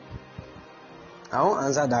 I won't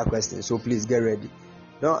answer that question, so please get ready.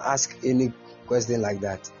 Don't ask any question like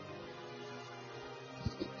that.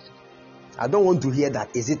 I don't want to hear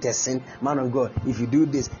that. Is it a sin? Man of God, if you do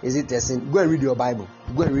this, is it a sin? Go and read your Bible.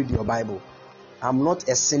 I'm not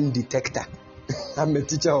a sin detector. I'm a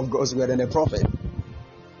teacher of God's word and a prophet.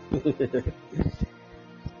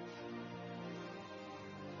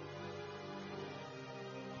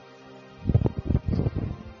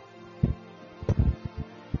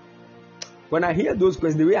 When I hear those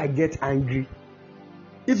questions, the way I get angry,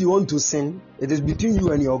 if you want to sin, it is between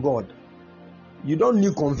you and your God. You don't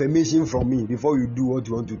need confirmation from me before you do what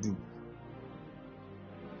you want to do.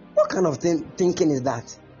 What kind of thinking is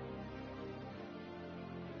that?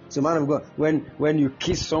 So, man of God, when you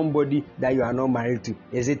kiss somebody that you are not married to,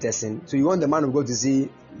 is it a sin? So you want the man of God to say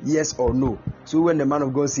yes or no. So when the man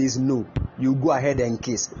of God says no, you go ahead and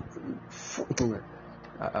kiss.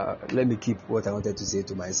 Let me keep what I wanted to say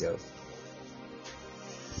to myself.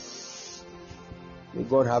 May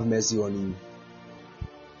God have mercy on you.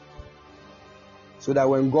 So that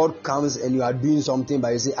when God comes and you are doing something,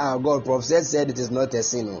 but you say, God, prophet said it is not a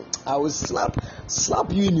sin. I will slap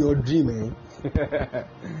you in your dream.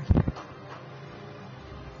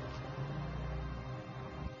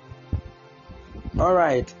 All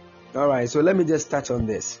right. So let me just touch on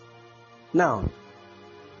this. Now,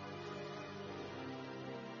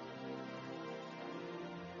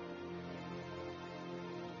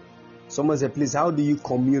 someone said, please, how do you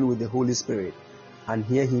commune with the Holy Spirit and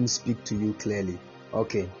hear him speak to you clearly?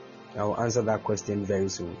 Okay, I will answer that question very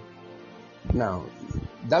soon. Now,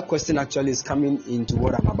 that question actually is coming into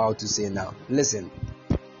what I'm about to say now. Listen.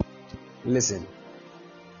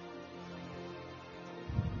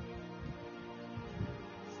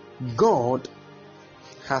 God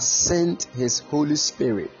has sent his Holy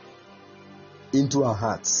Spirit into our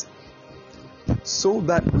hearts so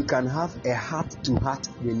that we can have a heart-to-heart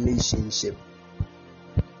relationship.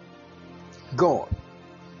 God,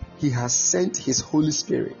 he has sent his Holy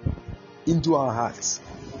Spirit into our hearts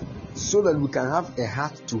so that we can have a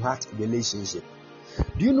heart-to-heart relationship.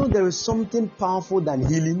 Do you know there is something powerful than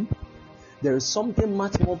healing? There is something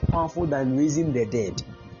much more powerful than raising the dead.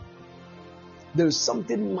 There is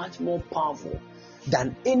something much more powerful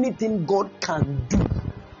than anything God can do.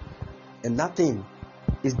 And that thing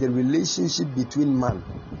is the relationship between man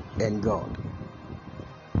and God.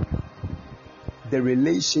 The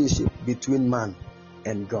relationship between man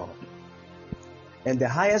and God. And the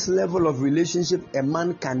highest level of relationship a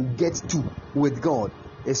man can get to with God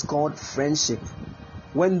is called friendship.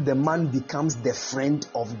 When the man becomes the friend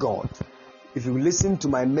of God. If you listen to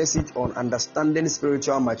my message on understanding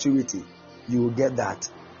spiritual maturity, you will get that.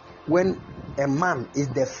 When a man is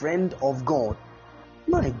the friend of God,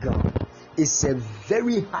 my God, it's a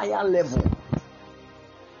very higher level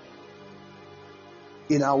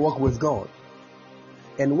in our work with God.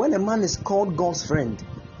 And when a man is called God's friend,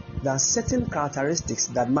 there are certain characteristics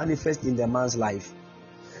that manifest in the man's life.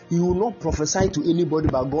 He will not prophesy to anybody,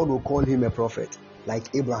 but God will call him a prophet,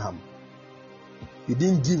 like Abraham. He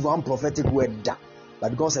didn't give one prophetic word,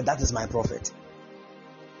 but God said, that is my prophet.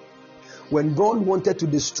 When God wanted to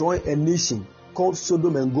destroy a nation called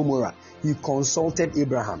Sodom and Gomorrah, he consulted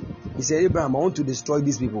Abraham. He said, Abraham, I want to destroy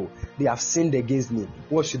these people. They have sinned against me.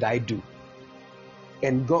 What should I do?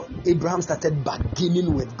 And Abraham started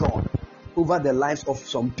bargaining with God over the lives of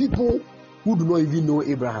some people who do not even know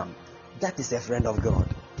Abraham. That is a friend of God.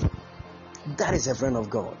 That is a friend of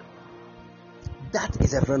God. That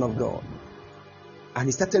is a friend of God. And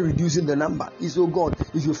he started reducing the number. He said, oh God,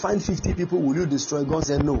 if you find 50 people, will you destroy? God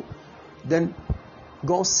said no. Then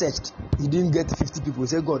God searched. He didn't get 50 people. He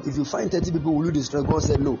said, God, if you find 30 people, will you destroy? God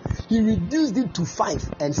said no. He reduced it to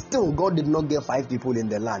 5, and still God did not get 5 people in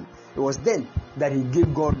the land. It was then that he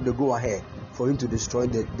gave God the go ahead for him to destroy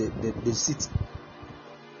the city.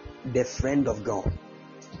 The friend of God.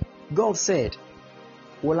 God said,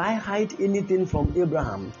 will I hide anything from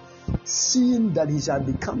Abraham, seeing that he shall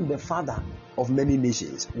become the father of many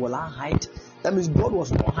nations? Will I hide That means God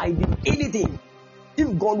was not hiding anything.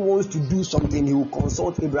 If God wants to do something, he will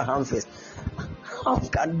consult Abraham first. How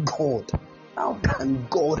can God? How can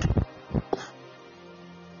God?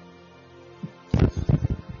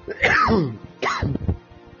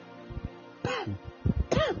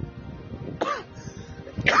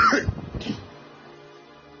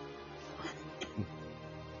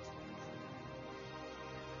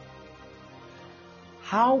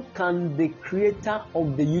 How can the creator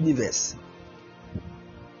of the universe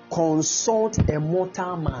consult a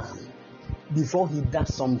mortal man before he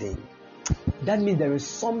does something? That means there is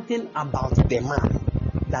something about the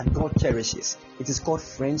man that God cherishes. It is called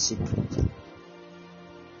friendship.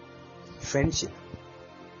 Friendship.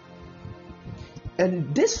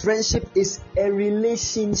 And this friendship is a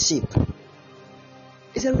relationship.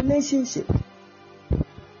 It's a relationship.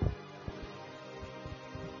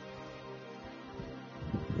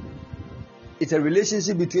 It's a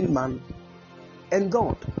relationship between man and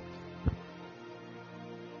God.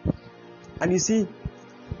 And you see,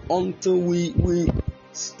 until we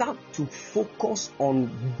start to focus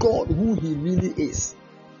on God, who he really is,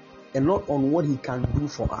 and not on what he can do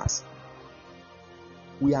for us,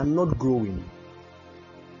 we are not growing.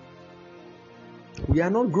 We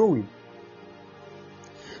are not growing.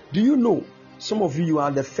 Do you know, some of you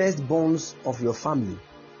are the firstborns of your family?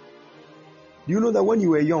 Do you know that when you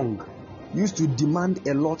were young, you used to demand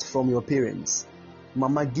a lot from your parents?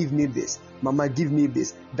 Mama, give me this. Mama, give me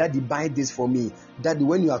this. Daddy, buy this for me. Daddy,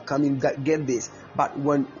 when you are coming, get this. But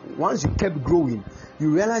once you kept growing,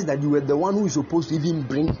 you realized that you were the one who is supposed to even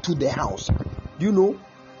bring to the house. Do you know?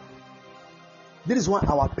 This is why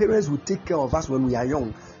our parents will take care of us when we are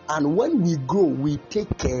young. And when we grow, we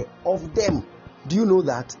take care of them. Do you know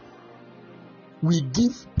that? We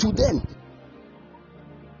give to them.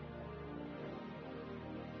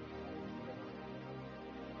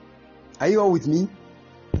 Are you all with me?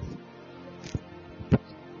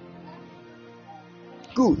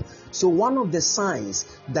 Good. So one of the signs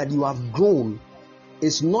that you have grown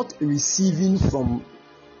is not receiving from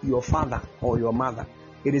your father or your mother.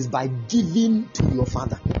 It is by giving to your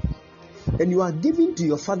father. And you are giving to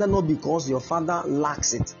your father not because your father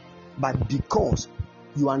lacks it, but because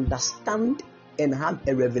you understand and have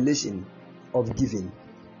a revelation of giving.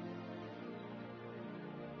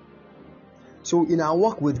 So in our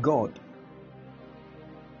walk with God,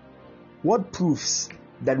 what proves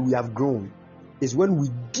that we have grown is when we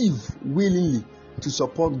give willingly to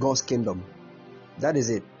support God's kingdom. That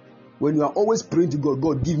is it. When you are always praying to God,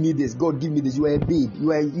 God give me this, God give me this, you are a babe.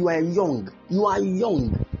 You are young. You are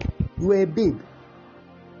young. You are a babe.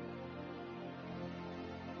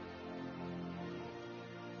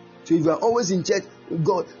 So if you are always in church,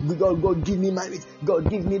 God give me marriage, God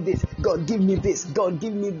give me this, God give me this, God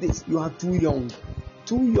give me this, you are too young.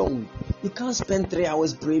 Too young. You can't spend 3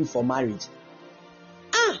 hours praying for marriage.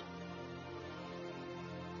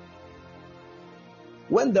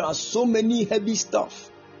 When there are so many heavy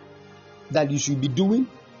stuff that you should be doing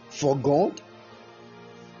for God,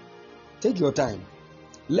 take your time.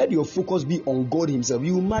 Let your focus be on God himself.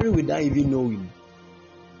 You will marry without even knowing.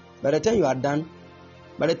 By the time you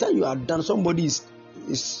are done, somebody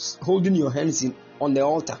is holding your hands on the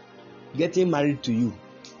altar, getting married to you.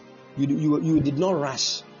 You did not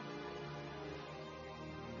rush.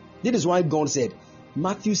 This is why God said,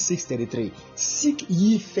 Matthew 6:33, seek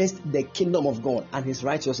ye first the kingdom of God and his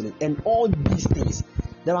righteousness, and all these things.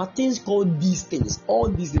 There are things called these things. All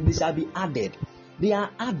these things, they shall be added. They are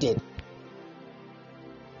added.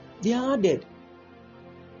 They are added.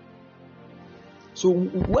 So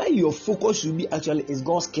where your focus should be actually is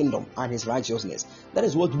God's kingdom and his righteousness. That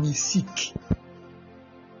is what we seek.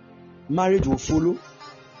 Marriage will follow.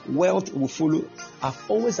 Wealth will follow. I've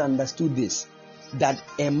always understood this, that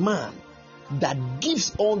a man that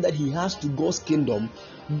gives all that he has to God's kingdom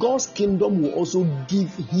will also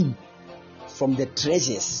give him from the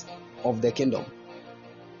treasures of the kingdom.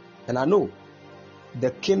 And I know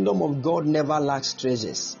the kingdom of God never lacks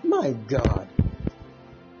treasures. My God.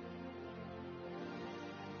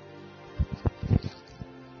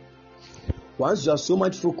 Once you are so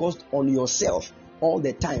much focused on yourself all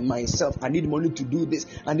the time, myself, I need money to do this,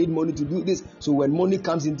 I need money to do this. So when money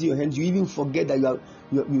comes into your hands, you even forget that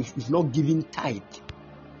you've not given tithe.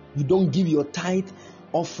 You don't give your tithe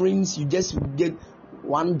offerings. You just get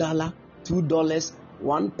 $1, $2,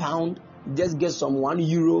 £1. You just get some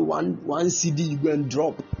 €1, one CD. You go and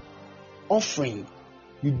drop offering.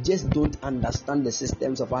 You just don't understand the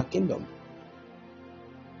systems of our kingdom.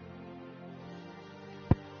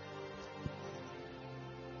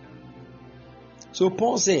 So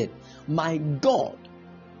Paul said, my God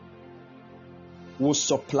will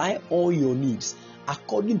supply all your needs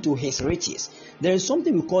according to his riches. There is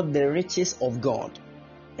something we call the riches of God,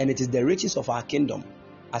 and it is the riches of our kingdom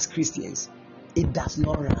as Christians. It does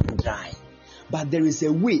not run dry. But there is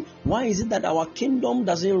a way. Why is it that our kingdom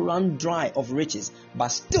doesn't run dry of riches, but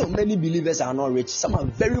still many believers are not rich? Some are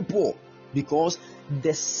very poor, because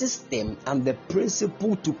the system and the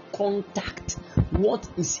principle to contact what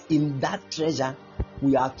is in that treasure,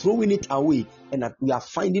 we are throwing it away, and we are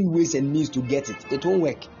finding ways and means to get it. It won't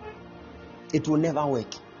work. It will never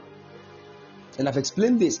work. And I've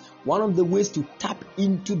explained this. One of the ways to tap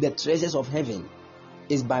into the treasures of heaven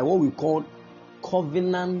is by what we call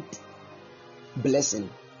covenant blessing.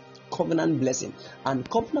 Covenant blessing. And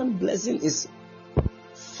covenant blessing is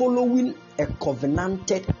following a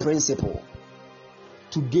covenanted principle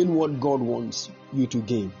to gain what God wants you to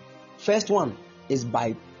gain. First one is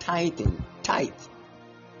by tithing. Tithe.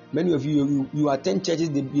 Many of you attend churches,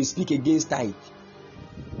 they speak against tithe.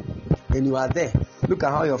 And you are there. Look at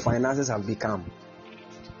how your finances have become.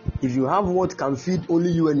 If you have what can feed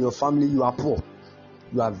only you and your family, you are poor.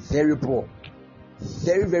 You are very poor.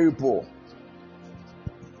 Very, very poor.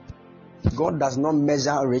 God does not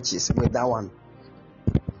measure riches with that one.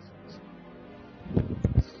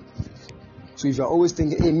 So if you are always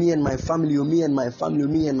thinking, hey, me and my family, me and my family,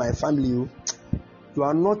 me and my family, you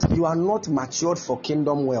are not matured for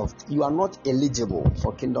kingdom wealth. You are not eligible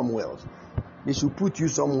for kingdom wealth. They should put you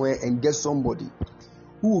somewhere and get somebody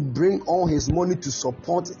who will bring all his money to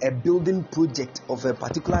support a building project of a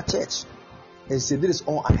particular church and say, this is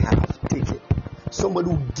all I have, take it. Somebody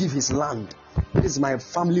will give his land. This is my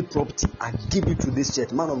family property. I give it to this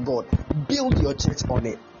church. Man of God, build your church on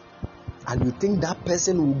it. And you think that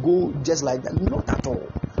person will go just like that? Not at all.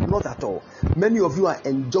 Not at all. Many of you are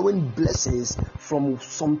enjoying blessings from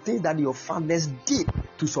something that your fathers did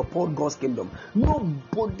to support God's kingdom.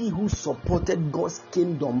 Nobody who supported God's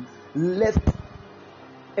kingdom left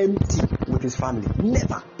empty with his family.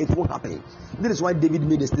 Never. It won't happen. This is why David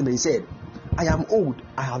made a statement. He said, I am old.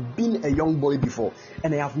 I have been a young boy before,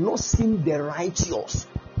 and I have not seen the righteous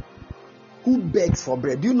who begs for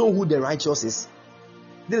bread. Do you know who the righteous is?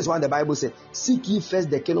 This is why the Bible said, seek ye first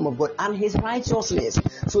the kingdom of God and his righteousness.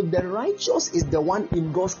 So the righteous is the one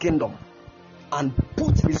in God's kingdom and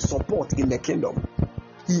put his support in the kingdom.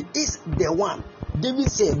 He is the one. David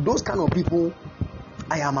said, those kind of people,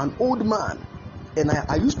 I am an old man and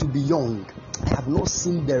I used to be young. I have not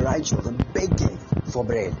seen the righteous begging for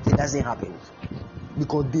bread. It doesn't happen.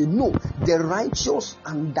 Because they know the righteous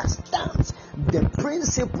understands the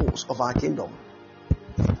principles of our kingdom.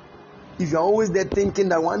 If you're always there thinking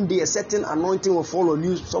that one day a certain anointing will fall on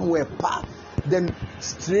you somewhere, then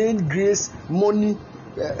strange grace, money,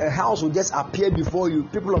 a house will just appear before you.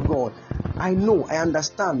 People of God, I know, I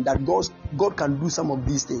understand that God can do some of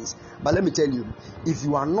these things. But let me tell you, if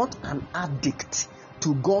you are not an addict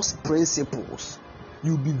to God's principles,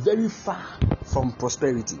 you'll be very far from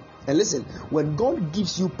prosperity. And listen, when God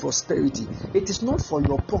gives you prosperity, it is not for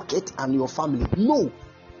your pocket and your family. No.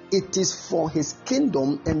 It is for his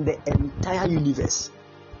kingdom and the entire universe.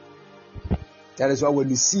 That is why when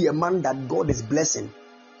you see a man that God is blessing,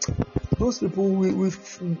 those people, we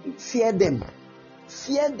fear them.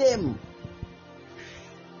 Fear them.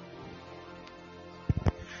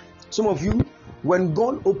 Some of you, when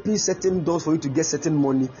God opens certain doors for you to get certain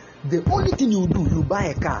money, the only thing you do, you buy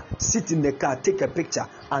a car, sit in the car, take a picture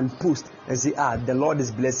and post and say, the Lord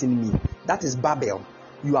is blessing me. That is Babel.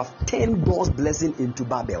 You have turned God's blessing into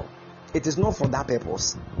Babel. It is not for that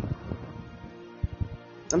purpose.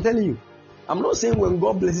 I'm telling you. I'm not saying when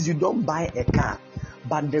God blesses you, don't buy a car.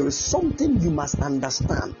 But there is something you must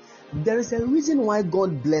understand. There is a reason why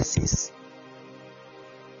God blesses.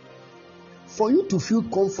 For you to feel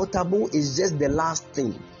comfortable is just the last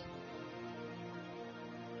thing.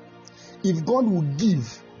 If God will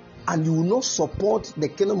give and you will not support the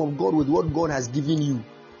kingdom of God with what God has given you,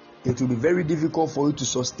 it will be very difficult for you to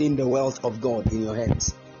sustain the wealth of God in your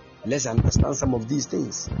hands. Let's understand some of these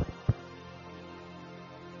things.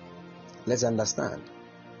 Let's understand.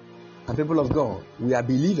 And people of God, we are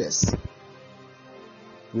believers.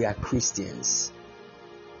 We are Christians.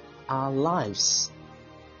 Our lives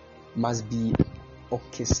must be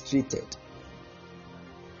orchestrated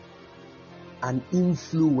and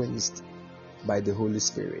influenced by the Holy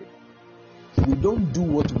Spirit. We don't do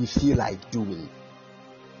what we feel like doing.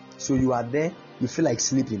 So you are there, you feel like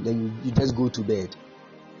sleeping, then you just go to bed.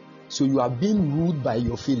 So you are being ruled by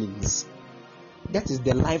your feelings. That is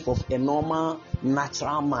the life of a normal,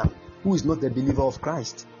 natural man who is not a believer of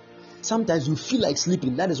Christ. Sometimes you feel like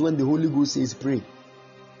sleeping. That is when the Holy Ghost says pray.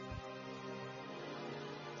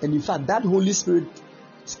 And in fact, that Holy Spirit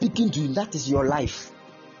speaking to you, that is your life.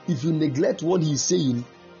 If you neglect what he's saying,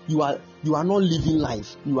 you are not living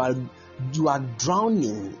life. You are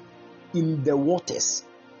drowning in the waters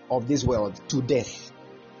of this world to death.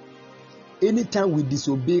 Anytime we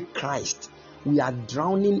disobey Christ, we are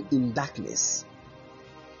drowning in darkness.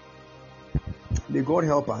 May God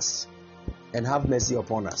help us and have mercy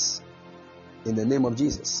upon us. In the name of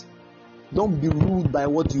Jesus. Don't be ruled by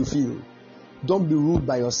what you feel. Don't be ruled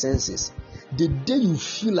by your senses. The day you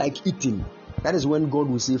feel like eating, that is when God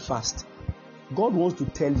will say fast. God wants to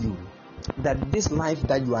tell you that this life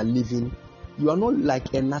that you are living, you are not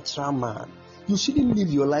like a natural man. You shouldn't live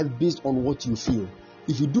your life based on what you feel.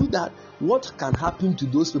 If you do that, what can happen to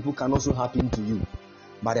those people can also happen to you.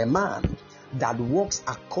 But a man that walks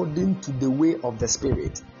according to the way of the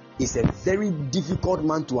Spirit is a very difficult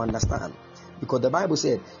man to understand. Because the Bible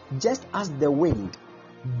said, just as the wind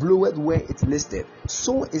bloweth where it listed,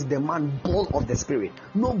 so is the man born of the Spirit.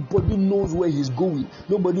 Nobody knows where he's going.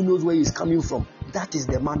 Nobody knows where he's coming from. That is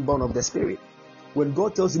the man born of the Spirit. When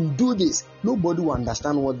God tells him, do this, nobody will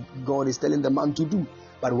understand what God is telling the man to do.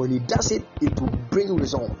 But when he does it, it will bring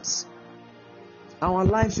results. Our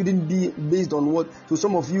life shouldn't be based on what. So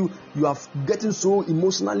some of you are getting so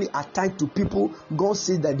emotionally attached to people. God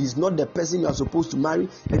says that he's not the person you are supposed to marry,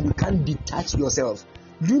 and you can't detach yourself.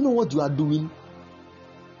 Do you know what you are doing?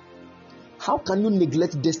 How can you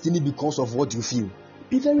neglect destiny because of what you feel?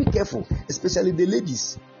 Be very careful, especially the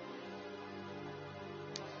ladies.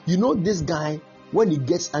 You know this guy, when he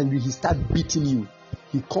gets angry, he starts beating you.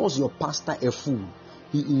 He calls your pastor a fool.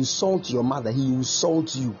 He insults your mother. He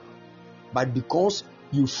insults you. But because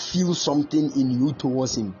you feel something in you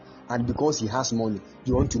towards him, and because he has money,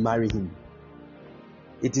 you want to marry him.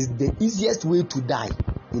 It is the easiest way to die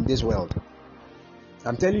in this world.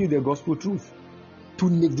 I'm telling you the gospel truth. To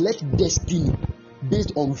neglect destiny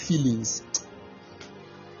based on feelings.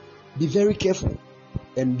 Be very careful.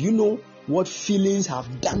 And do you know what feelings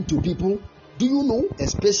have done to people? Do you know?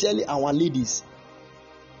 Especially our ladies.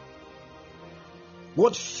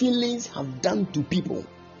 What feelings have done to people.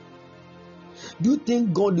 Do you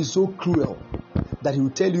think God is so cruel that he will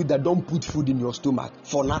tell you that don't put food in your stomach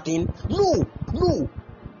for nothing? No.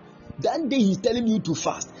 That day he's telling you to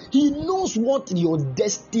fast. He knows what your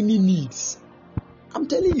destiny needs. I'm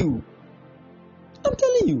telling you.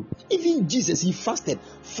 Even Jesus, he fasted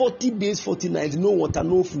 40 days, 40 nights, no water,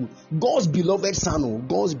 no food. God's beloved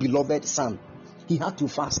son. He had to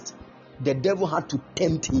fast. The devil had to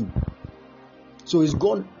tempt him. So is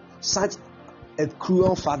God such a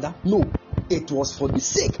cruel father? No. It was for the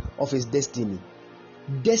sake of his destiny.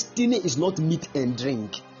 Destiny is not meat and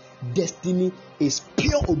drink. Destiny is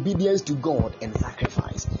pure obedience to God and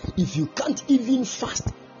sacrifice. If you can't even fast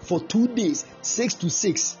for 2 days, 6 to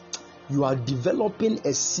 6, you are developing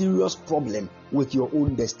a serious problem with your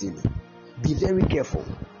own destiny. Be very careful.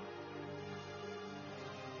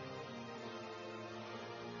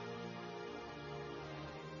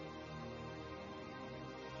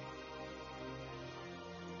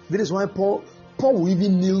 That is why Paul will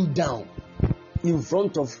even kneel down in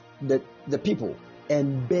front of the people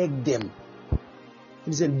and beg them.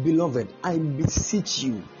 He said, beloved, I beseech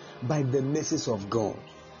you by the mercies of God,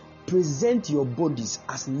 present your bodies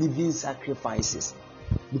as living sacrifices,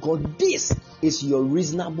 because this is your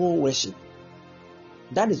reasonable worship.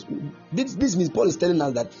 This means Paul is telling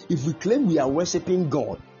us that if we claim we are worshiping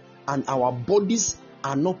God and our bodies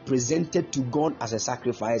are not presented to God as a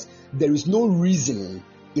sacrifice, there is no reason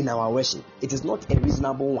in our worship. It is not a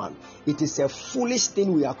reasonable one. It is a foolish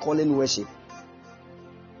thing we are calling worship.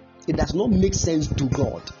 It does not make sense to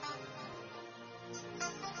God.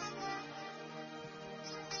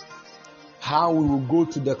 How we will go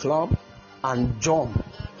to the club and jump,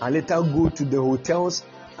 and later go to the hotels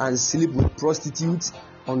and sleep with prostitutes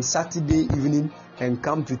on Saturday evening and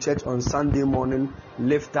come to church on Sunday morning,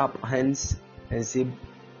 lift up hands and say,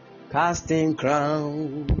 casting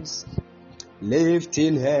crowns,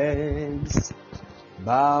 lifting hands,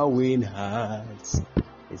 bowing hearts,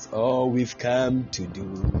 it's all we've come to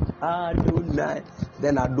do. Adonai.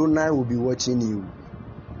 Then Adonai will be watching you.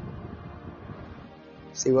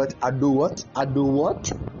 Say what? Ado what? Ado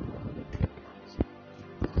what?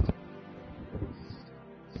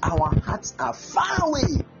 Our hearts are far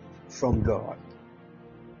away from God.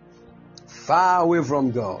 Far away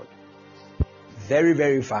from God. Very,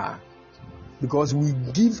 very far. Because we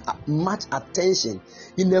give much attention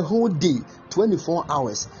in the whole day, 24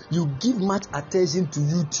 hours. You give much attention to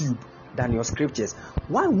YouTube than your scriptures.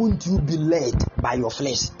 Why wouldn't you be led by your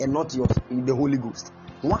flesh and not the Holy Ghost?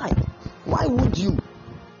 Why? Why would you?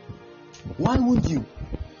 Why would you?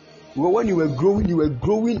 When you were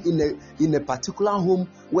growing in a particular home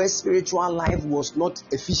where spiritual life was not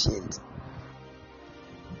efficient.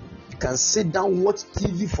 You can sit down, watch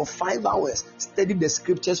TV for 5 hours, study the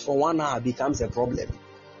scriptures for 1 hour becomes a problem.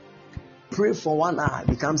 Pray for 1 hour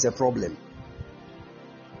becomes a problem.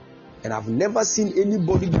 And I've never seen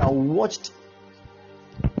anybody that watched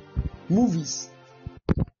movies.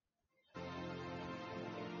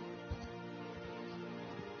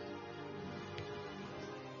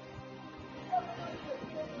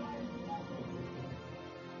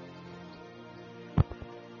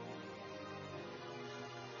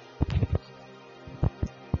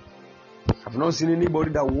 I've not seen anybody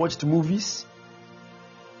that watched movies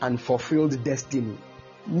and fulfilled destiny.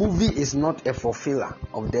 Movie is not a fulfiller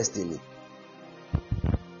of destiny.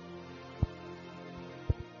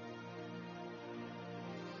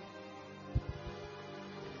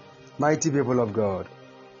 Mighty people of God,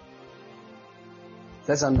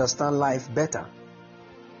 let's understand life better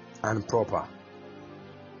and proper.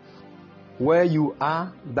 Where you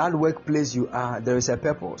are, that workplace you are, there is a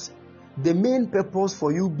purpose. The main purpose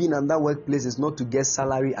for you being in that workplace is not to get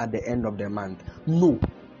salary at the end of the month. No.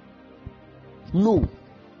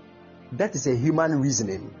 That is a human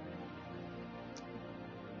reasoning.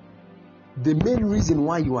 The main reason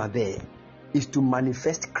why you are there is to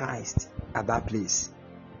manifest Christ at that place.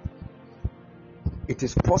 It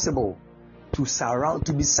is possible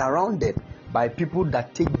to be surrounded by people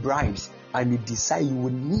that take bribes and you decide you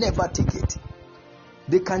will never take it.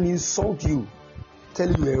 They can insult you,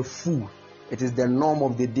 tell you you're a fool. It is the norm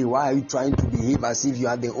of the day. Why are you trying to behave as if you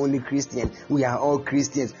are the only Christian? We are all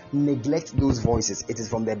Christians. Neglect those voices. It is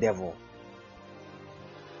from the devil.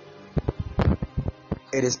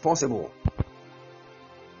 It is possible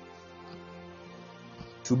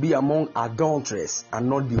to be among adulterers and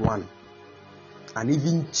not be one, and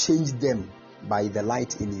even change them by the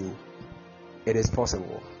light in you. It is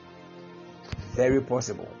possible. Very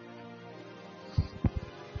possible.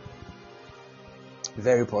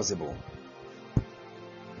 Very possible.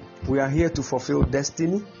 We are here to fulfill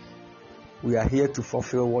destiny. We are here to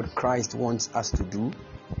fulfill what Christ wants us to do.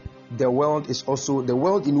 The world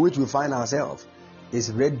in which we find ourselves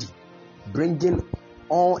is ready, bringing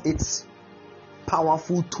all its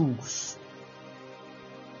powerful tools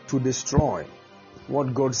to destroy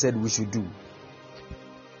what God said we should do.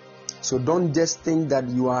 So don't just think that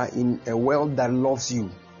you are in a world that loves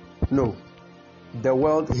you. No. The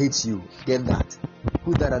world hates you. Get that.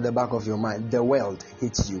 Put that at the back of your mind. The world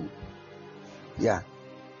hates you. Yeah.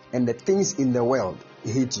 And the things in the world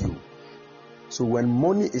hate you. So when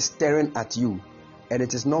money is staring at you and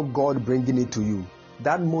it is not God bringing it to you,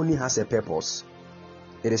 that money has a purpose.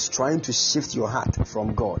 It is trying to shift your heart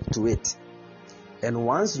from God to it. And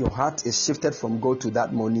once your heart is shifted from God to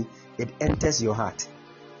that money, it enters your heart.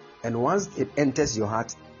 And once it enters your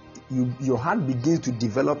heart, your heart begins to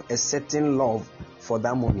develop a certain love for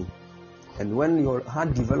that money. And when your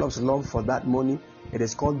heart develops love for that money, it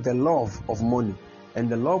is called the love of money. And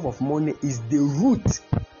the love of money is the root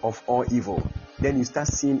of all evil. Then you start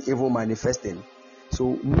seeing evil manifesting.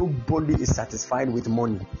 So nobody is satisfied with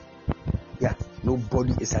money. Yeah,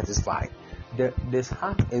 nobody is satisfied. The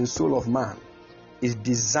heart and soul of man is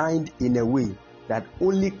designed in a way that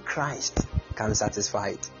only Christ can satisfy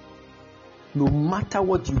it. No matter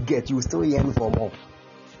what you get, you will still yearn for more.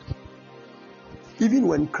 Even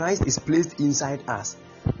when Christ is placed inside us,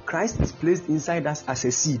 Christ is placed inside us as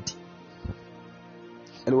a seed.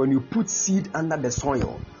 And when you put seed under the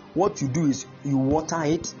soil, what you do is you water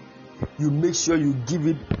it, you make sure you give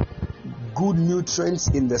it good nutrients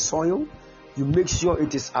in the soil, you make sure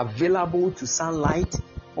it is available to sunlight,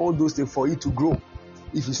 all those things for it to grow.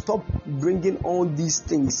 If you stop bringing all these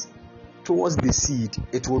things towards the seed,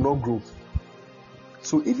 it will not grow.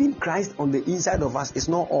 So even Christ on the inside of us is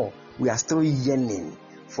not all. We are still yearning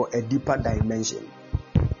for a deeper dimension.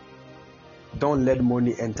 Don't let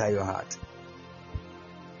money enter your heart.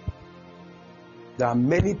 There are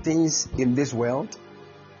many things in this world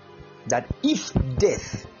that if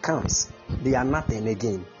death comes, they are nothing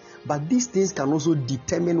again. But these things can also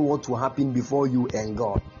determine what will happen before you and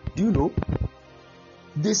God. Do you know?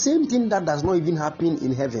 The same thing that does not even happen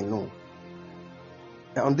in heaven, no.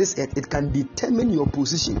 On this earth, it can determine your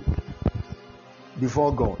position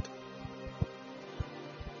before God.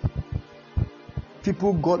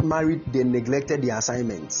 People got married, they neglected their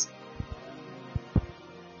assignments.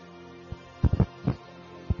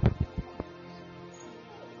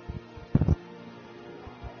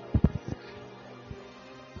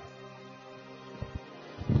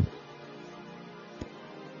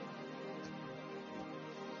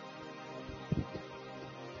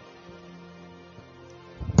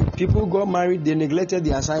 People got married, they neglected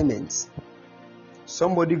the assignments.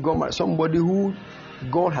 Somebody got married, somebody who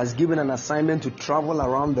God has given an assignment to travel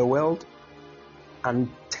around the world and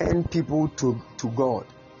turn people to God.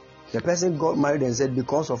 The person got married and said,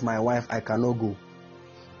 because of my wife, I cannot go.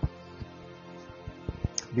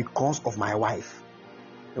 Because of my wife.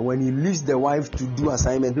 And when he leaves the wife to do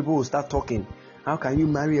assignment, people will start talking. How can you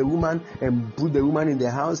marry a woman and put the woman in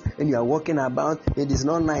the house and you are walking about? It is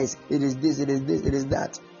not nice. It is this, it is this, it is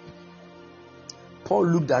that. Paul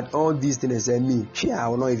looked at all these things and said, me, I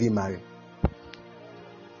will not even marry.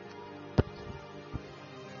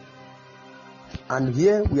 And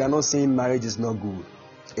here we are not saying marriage is not good.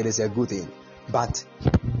 It is a good thing. But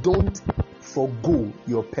don't forgo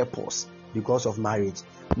your purpose because of marriage.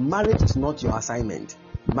 Marriage is not your assignment.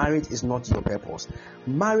 Marriage is not your purpose.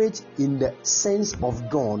 Marriage, in the sense of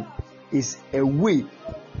God, is a way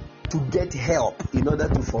to get help in order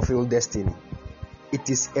to fulfill destiny. It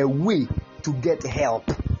is a way to get help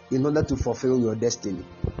in order to fulfill your destiny.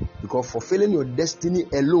 Because fulfilling your destiny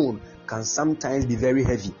alone can sometimes be very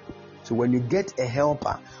heavy. So when you get a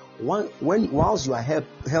helper, whilst you are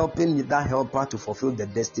helping that helper to fulfill the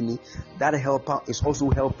destiny, that helper is also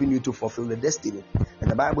helping you to fulfill the destiny. And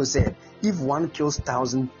the Bible said, if one kills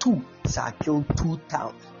 1,000, two shall kill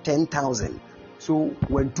 10,000. So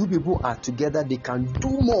when two people are together, they can do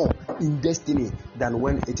more in destiny than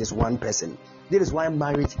when it is one person. That is why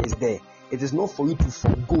marriage is there. It is not for you to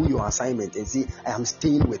forgo your assignment and say, I am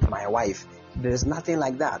staying with my wife. There is nothing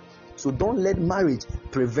like that. So don't let marriage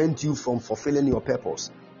prevent you from fulfilling your purpose.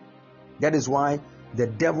 That is why the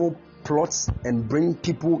devil plots and brings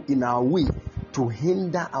people in our way to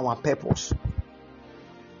hinder our purpose.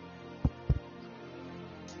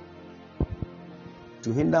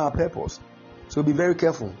 To hinder our purpose. So be very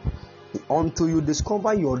careful. Until you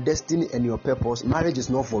discover your destiny and your purpose, marriage is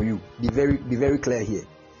not for you. Be very clear here.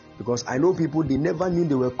 Because I know people, they never knew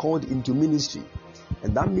they were called into ministry.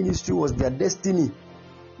 And that ministry was their destiny.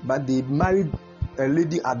 But they married a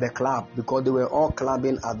lady at the club because they were all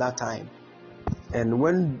clubbing at that time. And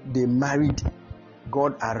when they married,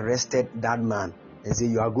 God arrested that man and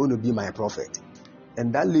said, you are going to be my prophet.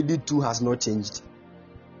 And that lady too has not changed.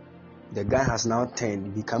 The guy has now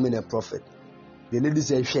turned, becoming a prophet. The lady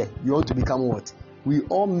said, "Shey, you want to become what? We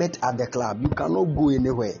all met at the club. You cannot go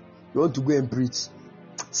anywhere. You want to go and preach.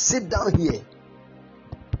 Sit down here."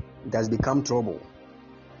 It has become trouble.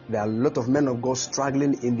 There are a lot of men of God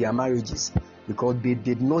struggling in their marriages because they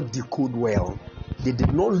did not decode well. They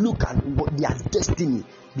did not look at their destiny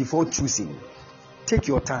before choosing. Take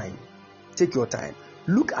your time. Take your time.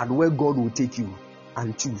 Look at where God will take you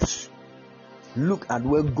and choose. Look at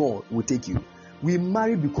where God will take you. We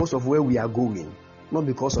marry because of where we are going, not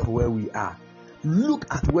because of where we are. Look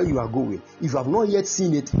at where you are going. If you have not yet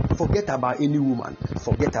seen it, forget about any woman.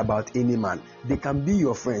 Forget about any man. They can be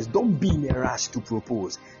your friends. Don't be in a rush to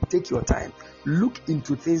propose. Take your time. Look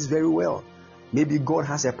into things very well. Maybe God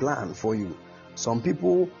has a plan for you. Some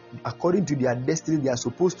people, according to their destiny, they are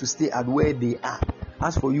supposed to stay at where they are.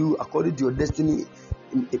 As for you, according to your destiny,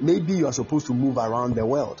 maybe you are supposed to move around the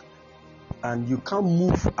world. And you can't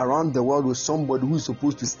move around the world with somebody who is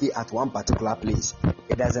supposed to stay at one particular place.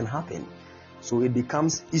 It doesn't happen. So it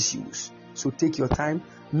becomes issues. So take your time.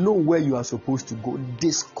 Know where you are supposed to go.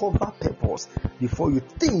 Discover purpose before you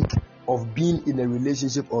think of being in a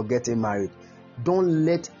relationship or getting married. Don't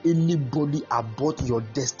let anybody abort your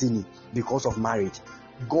destiny because of marriage.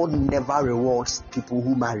 God never rewards people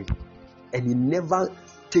who marry. And He never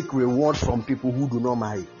takes reward from people who do not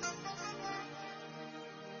marry.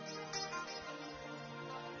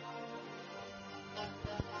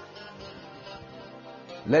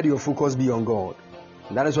 Let your focus be on God.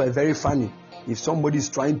 That is why it's very funny if somebody is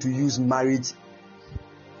trying to use marriage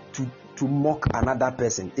to mock another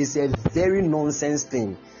person. It's a very nonsense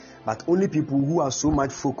thing. But only people who are so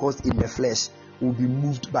much focused in the flesh will be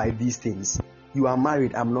moved by these things. You are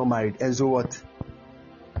married, I'm not married. And so what?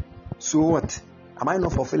 So what? Am I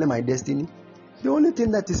not fulfilling my destiny? The only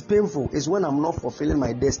thing that is painful is when I'm not fulfilling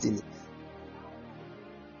my destiny.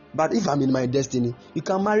 But if I'm in my destiny, you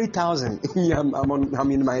can marry 1,000.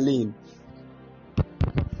 I'm in my lane.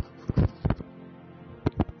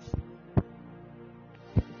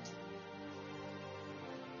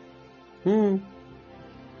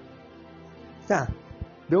 Yeah.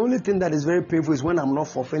 The only thing that is very painful is when I'm not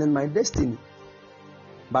fulfilling my destiny.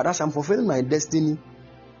 But as I'm fulfilling my destiny,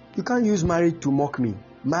 you can't use marriage to mock me.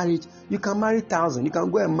 Marriage, you can marry 1,000. You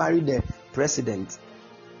can go and marry the president.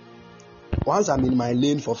 Once I'm in my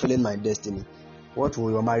lane fulfilling my destiny, what will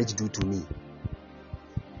your marriage do to me?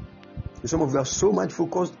 Some of you are so much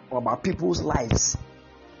focused about people's lives.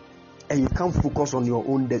 and you can't focus on your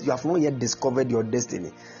own destiny. You have not yet discovered your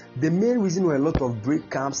destiny. The main reason why a lot of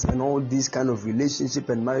breakups and all these kind of relationship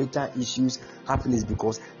and marital issues happen is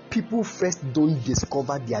because people first don't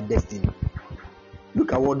discover their destiny.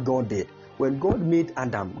 Look at what God did. When God made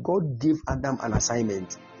Adam, God gave Adam an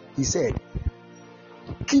assignment. He said,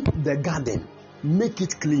 keep the garden, make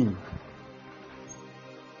it clean.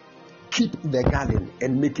 Keep the garden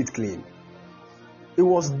and make it clean. It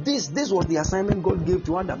was this was the assignment God gave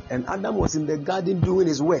to Adam, and Adam was in the garden doing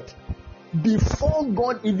his work. Before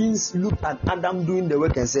God even looked at Adam doing the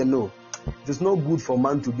work and said, no, it is not good for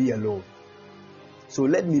man to be alone, so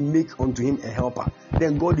let me make unto him a helper.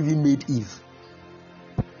 Then God even made Eve.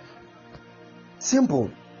 Simple.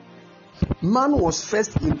 Man was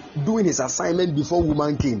first doing his assignment before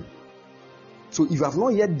woman came. So if you have not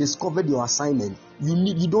yet discovered your assignment,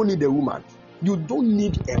 you don't need a woman. You don't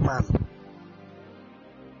need a man.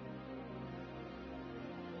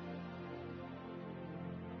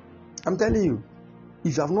 I'm telling you,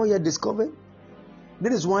 if you have not yet discovered,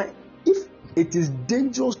 that is why if it is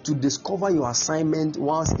dangerous to discover your assignment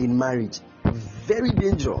whilst in marriage, very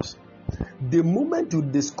dangerous. The moment you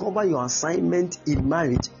discover your assignment in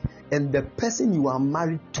marriage and the person you are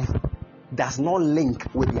married to does not link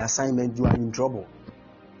with the assignment, you are in trouble.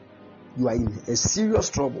 You are in a serious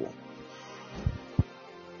trouble.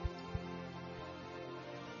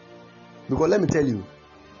 Because let me tell you,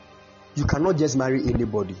 you cannot just marry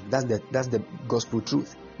anybody. That's the gospel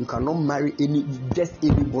truth. You cannot marry just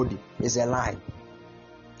anybody. It's a lie.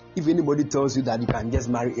 If anybody tells you that you can just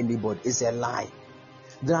marry anybody, it's a lie.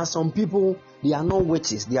 There are some people, they are not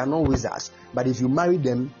witches, they are not wizards, but if you marry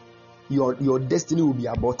them, your destiny will be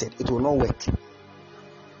aborted. It will not work.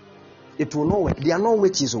 It will not work. They are not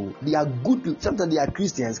witches. They are good people. Sometimes they are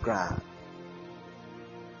Christians,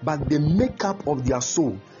 but the makeup of their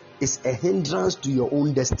soul is a hindrance to your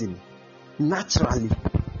own destiny. Naturally.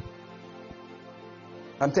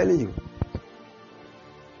 I'm telling you.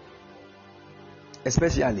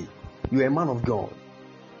 Especially, you are a man of God,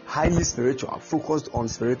 highly spiritual, focused on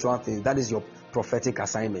spiritual things. That is your prophetic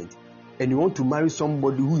assignment. And you want to marry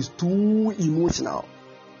somebody who is too emotional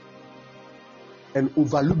and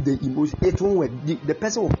overlook the emotion. It won't work. The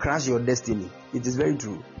person will crash your destiny. It is very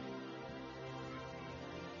true.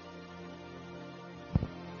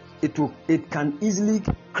 It can easily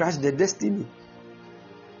crash the destiny.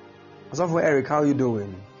 What's up for Eric? How are you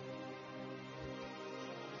doing?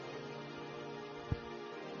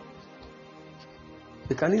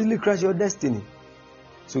 It can easily crash your destiny.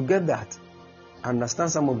 So get that.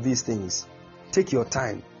 Understand some of these things. Take your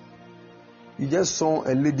time. You just saw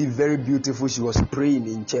a lady, very beautiful. She was praying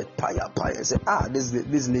in church. Paya. And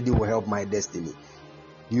said, this lady will help my destiny.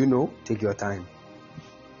 You know, take your time.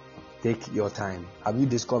 Take your time. Have you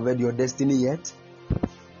discovered your destiny yet?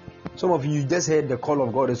 Some of you just heard the call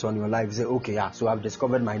of God is on your life. You say, okay, so I've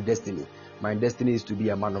discovered my destiny. My destiny is to be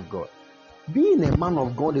a man of God. Being a man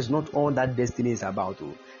of God is not all that destiny is about.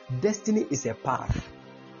 Destiny is a path.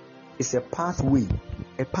 It's a pathway.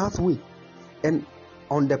 A pathway. And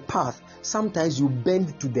on the path, sometimes you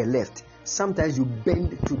bend to the left. Sometimes you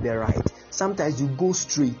bend to the right. Sometimes you go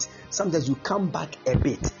straight. Sometimes you come back a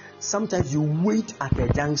bit. Sometimes you wait at a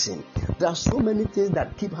junction. There are so many things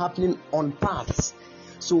that keep happening on paths.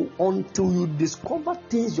 So until you discover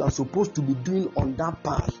things you are supposed to be doing on that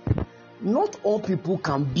path, not all people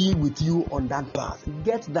can be with you on that path.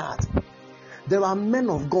 Get that. There are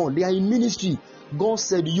men of God. They are in ministry. God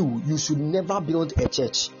said you should never build a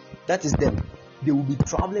church. That is them. They will be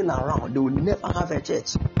traveling around. They will never have a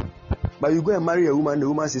church. But you go and marry a woman, the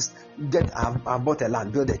woman says, I've bought a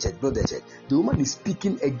land, build a church. The woman is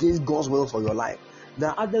speaking against God's will for your life. There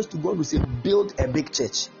are others to God who say, build a big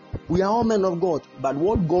church. We are all men of God, but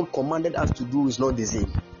what God commanded us to do is not the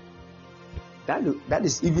same. That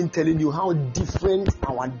is even telling you how different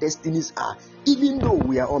our destinies are, even though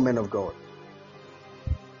we are all men of God.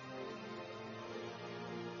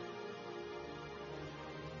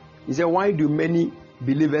 He said, why do many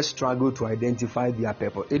believers struggle to identify their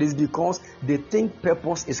purpose? It is because they think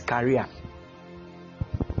purpose is career.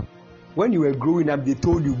 When you were growing up, they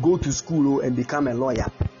told you go to school and become a lawyer.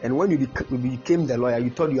 And when you became the lawyer,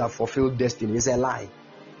 you thought you have fulfilled destiny. It's a lie.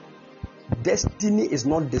 Destiny is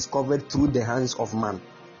not discovered through the hands of man.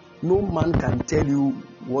 No man can tell you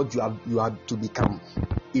what you have to become.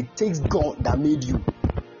 It takes God that made you.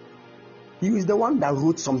 He is the one that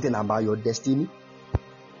wrote something about your destiny.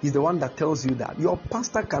 He's the one that tells you that. Your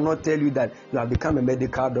pastor cannot tell you that you have become a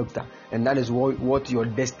medical doctor and that is what your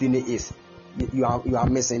destiny is. You are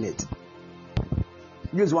missing it.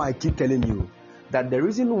 This is why I keep telling you that the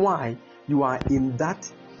reason why you are in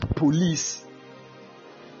that police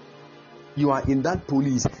you are in that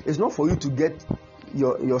police, it's not for you to get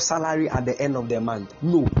your salary at the end of the month.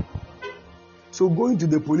 No. So going to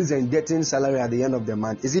the police and getting salary at the end of the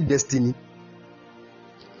month, is it destiny?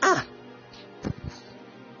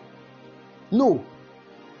 No.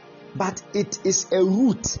 But it is a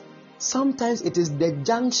route. Sometimes it is the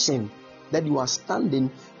junction that you are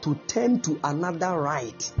standing to turn to another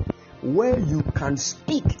right, where you can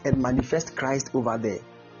speak and manifest Christ over there.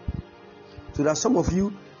 So that some of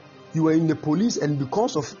you were in the police, and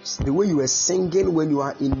because of the way you were singing when you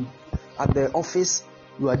are at the office,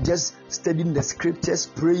 you are just studying the scriptures,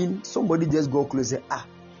 praying, somebody just go close and say,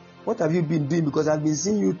 what have you been doing? Because I've been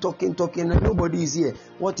seeing you talking, and nobody is here.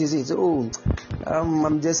 What is it?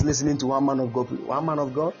 I'm just listening to one man of God. One man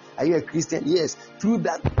of God? Are you a Christian? Yes. Through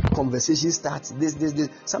that conversation starts this.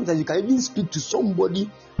 Sometimes you can even speak to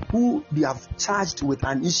somebody who they have charged with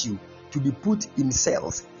an issue to be put in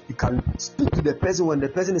cells. You can speak to the person when the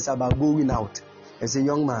person is about going out and say,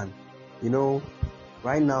 young man,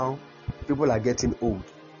 right now people are getting old.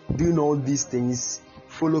 Do you know these things?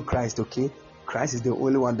 Follow Christ, okay? Christ is the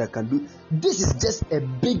only one that can do. This is just a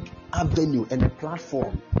big avenue and a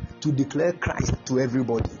platform to declare Christ to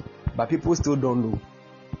everybody. But people still don't know.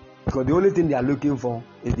 Because the only thing they are looking for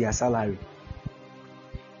is their salary.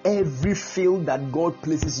 Every field that God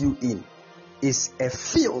places you in is a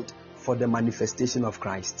field for the manifestation of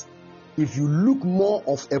Christ. If you look more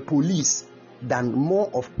of a police than more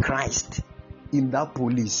of Christ in that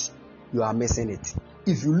police, you are missing it.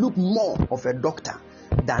 If you look more of a doctor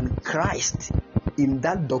than Christ in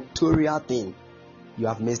that doctoral thing, you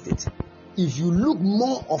have missed it. If you look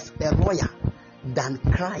more of a lawyer than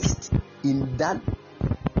Christ in that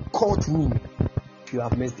courtroom, you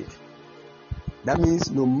have missed it. That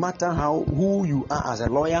means no matter who you are as a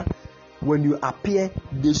lawyer, when you appear,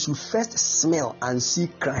 they should first smell and see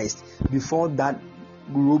Christ before that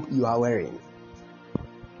robe you are wearing.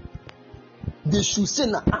 They should say,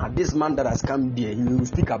 this man that has come there, he will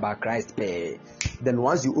speak about Christ. Then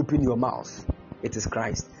once you open your mouth, it is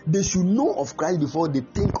Christ. They should know of Christ before they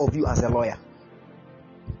think of you as a lawyer.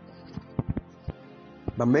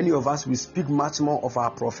 But many of us, we speak much more of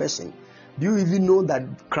our profession. Do you even know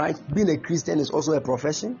that Christ, being a Christian, is also a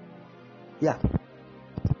profession? Yeah.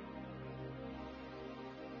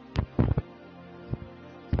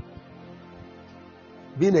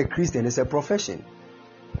 Being a Christian is a profession.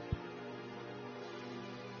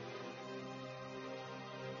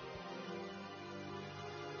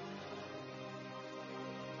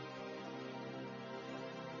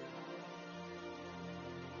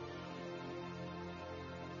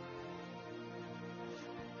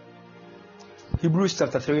 Hebrews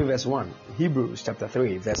chapter 3 verse 1. Hebrews chapter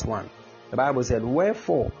 3 verse 1. The Bible said,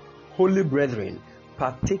 wherefore, holy brethren,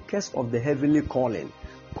 partakers of the heavenly calling,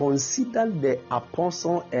 consider the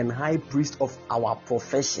apostle and high priest of our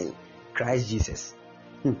profession, Christ Jesus.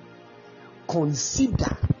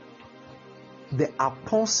 Consider the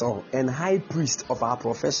apostle and high priest of our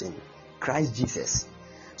profession, Christ Jesus.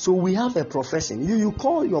 So we have a profession. You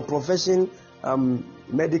call your profession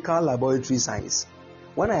medical laboratory science.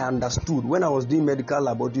 When I understood, when I was doing medical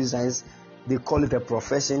laboratory science, they call it a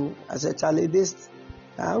profession. I said, Charlie,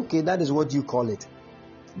 okay, that is what you call it.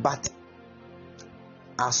 But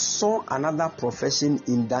I saw another profession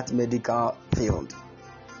in that medical field,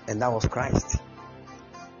 and that was Christ.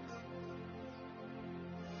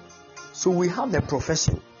 So we have a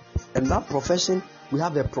profession, and that profession, we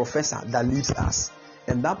have a professor that leads us,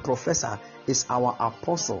 and that professor is our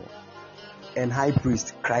apostle and high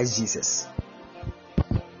priest, Christ Jesus.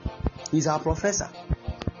 He's our professor.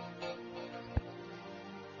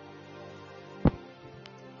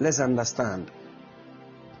 Let's understand,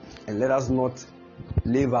 and let us not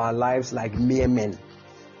live our lives like mere men.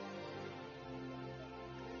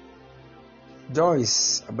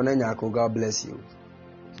 Joyce Abananyako, God bless you.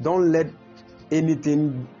 Don't let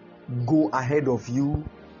anything go ahead of you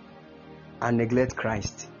and neglect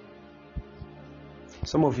Christ.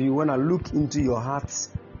 Some of you, when I look into your hearts,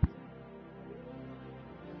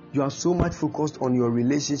 you are so much focused on your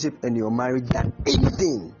relationship and your marriage than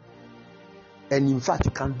anything. And in fact,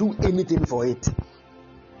 you can do anything for it.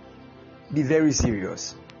 Be very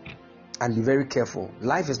serious and be very careful.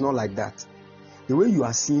 Life is not like that. The way you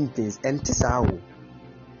are seeing things, and this how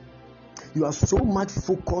you are so much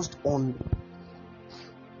focused on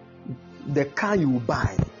the car you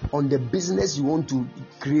buy, on the business you want to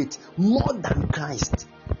create, more than Christ.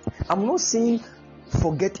 I'm not saying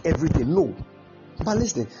forget everything, no. But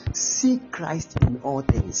listen, seek Christ in all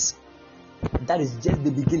things. That is just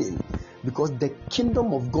the beginning. Because the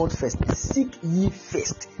kingdom of God first. Seek ye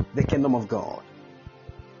first the kingdom of God.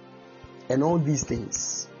 And all these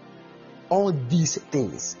things all these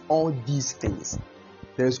things.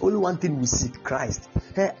 There is only one thing we seek: Christ.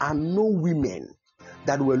 There are no women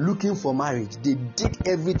that were looking for marriage. They did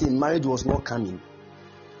everything. Marriage was not coming.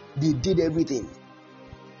 They did everything.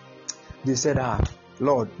 They said,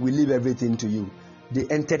 Lord, we leave everything to you. They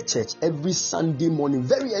entered church every Sunday morning.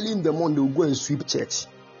 Very early in the morning, they will go and sweep church.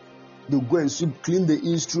 They will go and sweep, clean the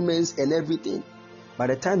instruments and everything. By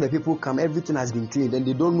the time the people come, everything has been cleaned and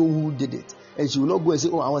they don't know who did it. And she will not go and say,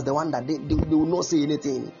 I was the one that did. They will not say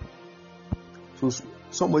anything. So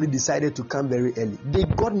somebody decided to come very early. They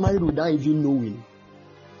got married without even knowing.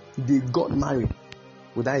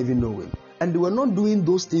 And they were not doing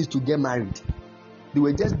those things to get married. They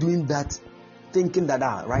were just doing that, thinking that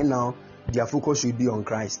right now their focus should be on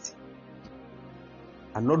Christ.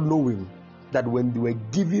 And not knowing that when they were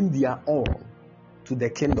giving their all to the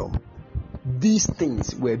kingdom, these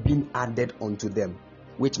things were being added unto them,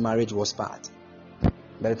 which marriage was part.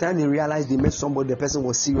 By the time they realized they met somebody, the person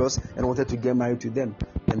was serious and wanted to get married to them,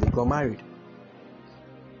 and they got married.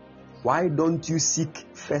 Why don't you seek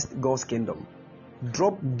first God's kingdom?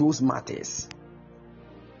 Drop those matters.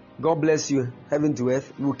 God bless you, heaven to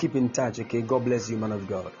earth. We'll keep in touch, okay? God bless you, man of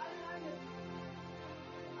God.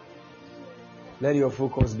 Let your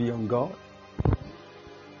focus be on God.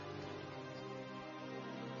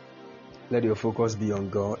 Let your focus be on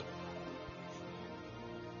God.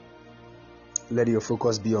 Let your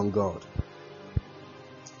focus be on God.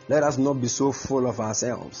 Let us not be so full of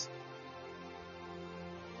ourselves.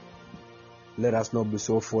 Let us not be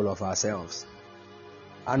so full of ourselves.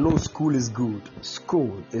 I know school is good.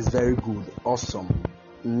 School is very good. Awesome.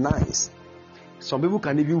 Nice. Some people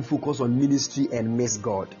can even focus on ministry and miss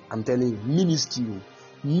God. I'm telling you,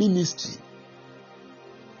 ministry.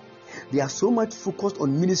 They are so much focused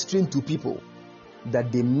on ministering to people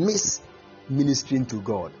that they miss ministering to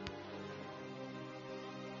God.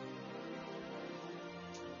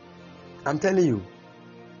 I'm telling you,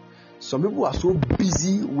 some people are so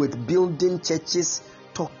busy with building churches,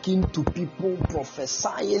 talking to people,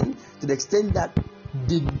 prophesying, to the extent that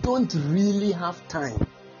they don't really have time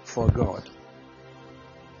for God.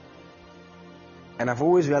 And I've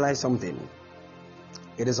always realized something.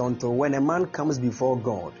 It is until when a man comes before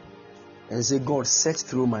God and say, God, search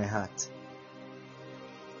through my heart,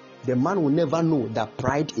 the man will never know that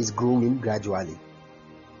pride is growing gradually.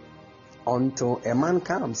 Until a man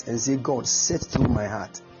comes and say, God, search through my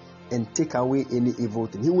heart and take away any evil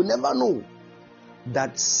thing, he will never know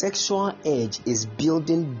that sexual urge is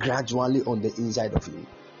building gradually on the inside of him.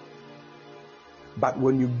 But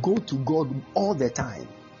when you go to God all the time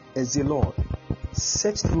and say, Lord,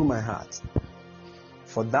 search through my heart,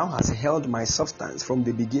 for thou hast held my substance from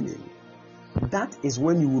the beginning, that is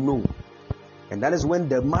when you will know. And that is when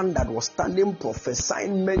the man that was standing,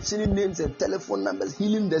 prophesying, mentioning names and telephone numbers,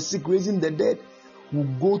 healing the sick, raising the dead, will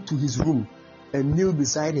go to his room and kneel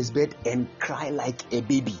beside his bed and cry like a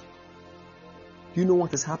baby. Do you know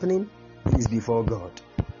what is happening? He is before God.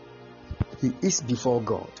 He is before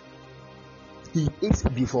God. He is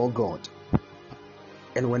before God.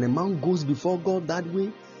 And when a man goes before God that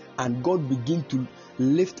way, and God begins to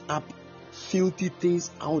lift up filthy things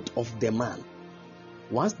out of the man,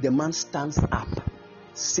 once the man stands up,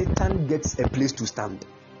 Satan gets a place to stand.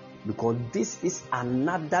 Because this is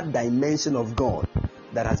another dimension of God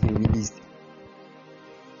that has been released.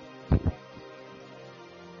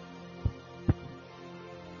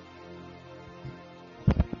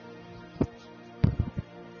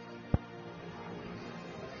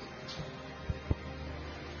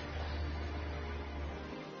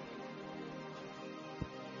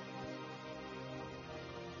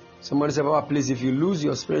 Somebody said, Papa, please, if you lose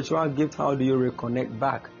your spiritual gift, how do you reconnect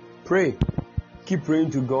back? Pray. Keep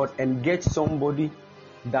praying to God and get somebody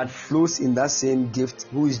that flows in that same gift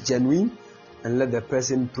who is genuine, and let the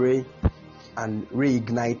person pray and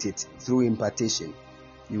reignite it through impartation.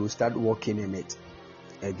 You will start walking in it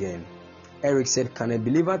again. Eric said, can a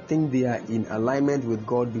believer think they are in alignment with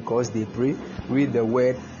God because they pray, read the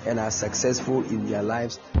word, and are successful in their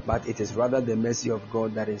lives, but it is rather the mercy of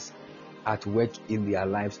God that is at work in their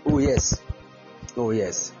lives? Oh yes. Oh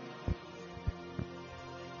yes.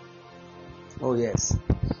 Oh yes.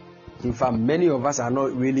 In fact, many of us are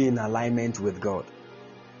not really in alignment with God.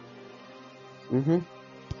 Do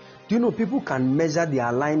you know people can measure their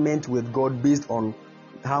alignment with God based on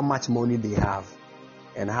how much money they have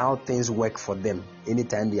and how things work for them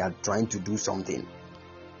anytime they are trying to do something?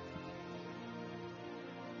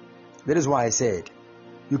 That is why I said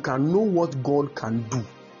you can know what God can do,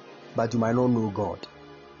 but you might not know God.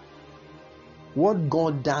 What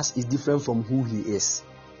God does is different from who He is.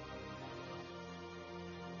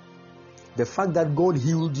 The fact that God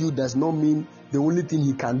healed you does not mean the only thing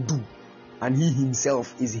he can do, and he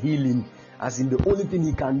himself is healing, as in the only thing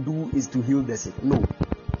he can do is to heal the sick.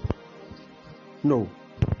 No.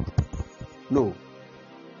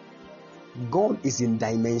 God is in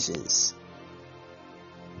dimensions,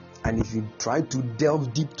 and if you try to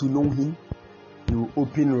delve deep to know him, he will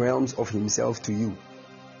open realms of himself to you.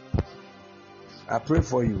 I pray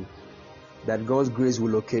for you that God's grace will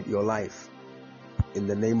locate your life in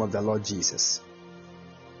the name of the Lord Jesus,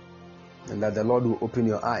 and that the Lord will open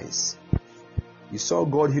your eyes. You saw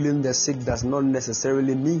God healing the sick does not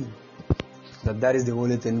necessarily mean that is the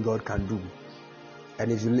only thing God can do.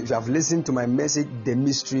 And if you have listened to my message, The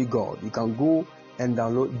Mystery God, you can go and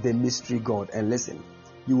download The Mystery God and listen.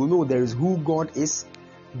 You will know there is who God is,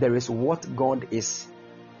 there is what God is.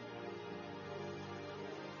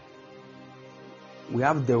 We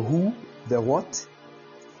have the who, the what,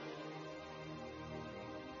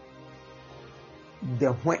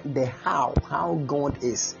 the when, the how God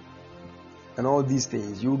is, and all these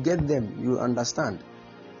things. You get them, you understand.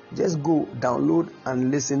 Just go download and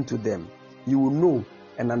listen to them. You will know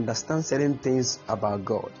and understand certain things about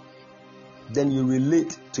God. Then you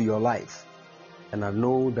relate to your life. And I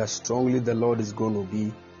know that strongly the Lord is going to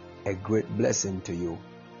be a great blessing to you.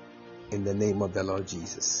 In the name of the Lord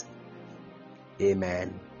Jesus.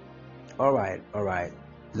 Amen. All right.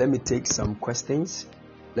 Let me take some questions.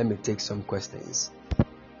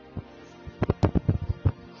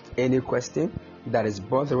 Any question that is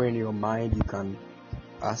bothering your mind, you can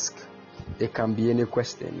ask. It can be any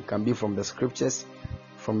question. It can be from the scriptures,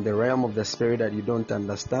 from the realm of the spirit that you don't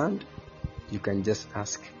understand. You can just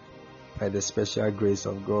ask. By the special grace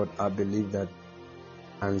of God, I believe that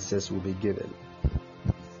answers will be given.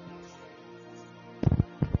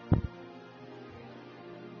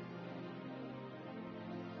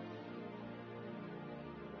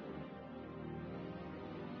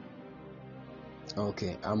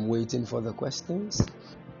 Okay, I'm waiting for the questions.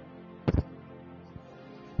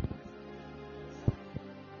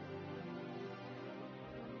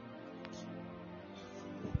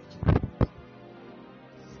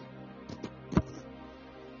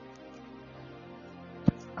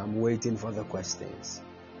 I'm waiting for the questions.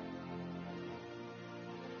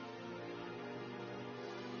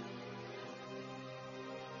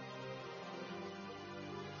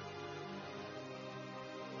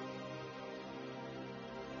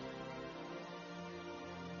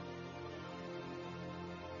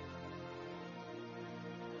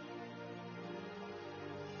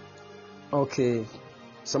 Okay,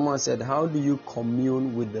 someone said, how do you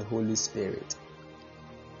commune with the Holy Spirit?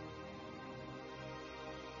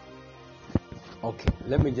 Okay,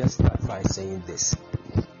 let me just start by saying this.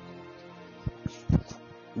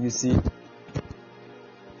 You see,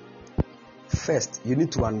 first, you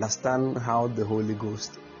need to understand how the Holy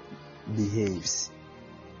Ghost behaves,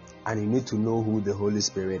 and you need to know who the Holy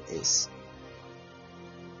Spirit is.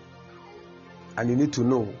 And you need to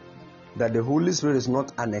know that the Holy Spirit is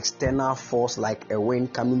not an external force like a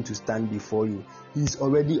wind coming to stand before you. He is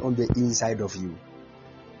already on the inside of you.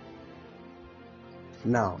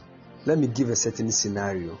 Now, let me give a certain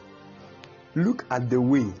scenario. Look at the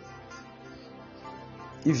way,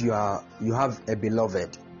 if you have a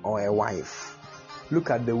beloved or a wife, look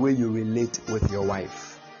at the way you relate with your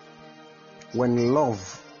wife. When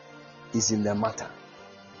love is in the matter,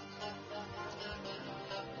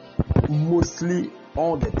 mostly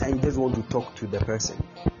all the time you just want to talk to the person.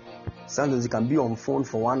 Sometimes you can be on phone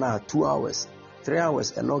for 1 hour, 2 hours, 3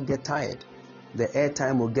 hours and not get tired. The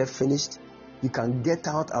airtime will get finished. You can get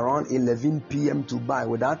out around 11 p.m. to buy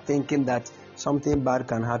without thinking that something bad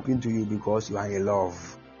can happen to you because you are in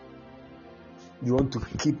love. You want to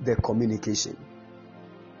keep the communication.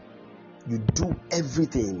 You do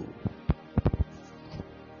everything.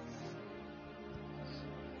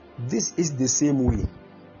 This is the same way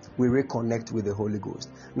we reconnect with the Holy Ghost.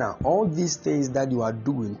 Now, all these things that you are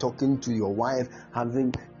doing, talking to your wife,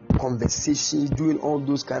 having conversations, doing all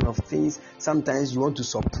those kind of things, sometimes you want to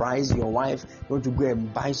surprise your wife, you want to go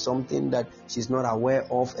and buy something that she's not aware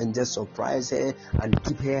of and just surprise her and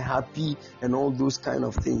keep her happy and all those kind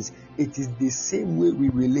of things. It is the same way we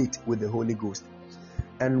relate with the Holy Ghost.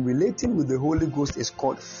 And relating with the Holy Ghost is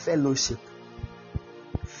called fellowship.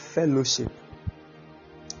 Fellowship.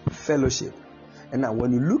 And now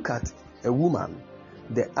when you look at a woman,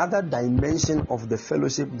 the other dimension of the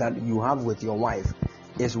fellowship that you have with your wife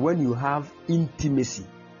is when you have intimacy.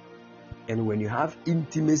 And when you have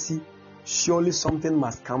intimacy, surely something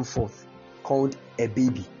must come forth called a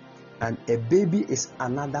baby. And a baby is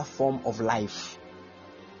another form of life.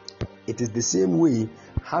 It is the same way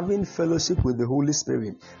having fellowship with the Holy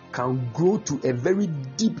Spirit can grow to a very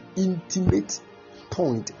deep, intimate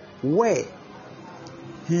point where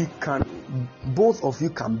both of you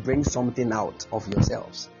can bring something out of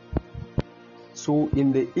yourselves. So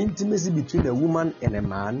in the intimacy between a woman and a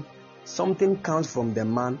man, something comes from the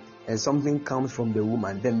man and something comes from the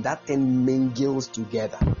woman. Then that thing mingles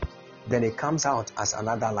together. Then it comes out as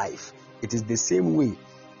another life. It is the same way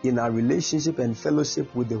in our relationship and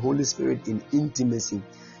fellowship with the Holy Spirit in intimacy.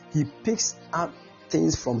 He picks up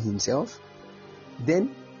things from himself,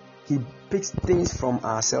 then he picks things from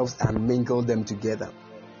ourselves and mingle them together.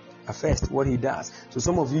 At first, what he does. So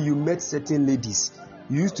some of you met certain ladies.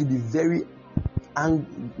 You used to be very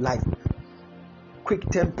like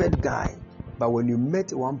quick-tempered guy, but when you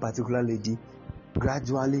met one particular lady,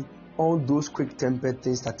 gradually all those quick-tempered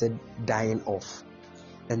things started dying off.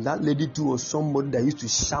 And that lady too was somebody that used to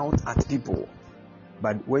shout at people,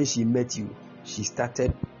 but when she met you, she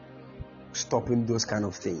started stopping those kind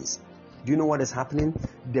of things. Do you know what is happening?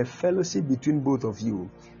 The fellowship between both of you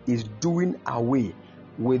is doing away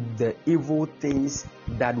with the evil things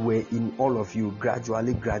that were in all of you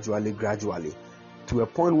gradually, to a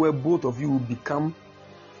point where both of you will become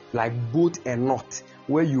like bolt and nut,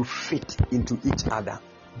 where you fit into each other.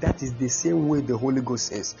 That is the same way the Holy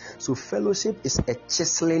Ghost is. So fellowship is a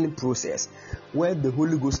chiseling process where the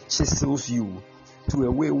Holy Ghost chisels you to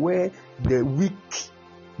a way where the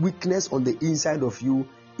weakness on the inside of you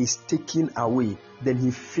is taken away. Then he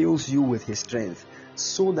fills you with his strength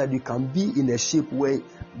so that you can be in a shape where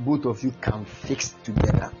both of you can fix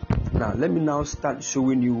together. Now let me now start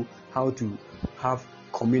showing you how to have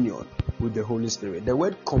communion with the Holy Spirit. The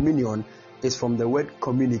word communion is from the word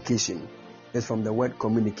communication.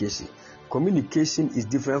 Communication is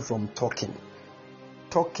different from talking.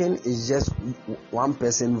 Talking is just one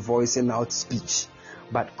person voicing out speech,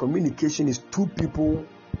 but communication is two people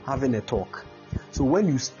having a talk. So when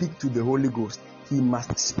you speak to the Holy Ghost, he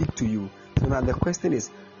must speak to you. So now the question is,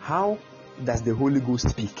 how does the Holy Ghost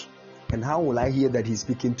speak? And how will I hear that he's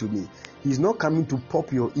speaking to me? He's not coming to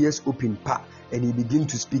pop your ears open, and he begin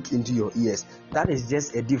to speak into your ears. That is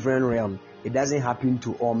just a different realm. It doesn't happen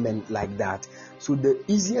to all men like that. So the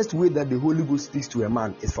easiest way that the Holy Ghost speaks to a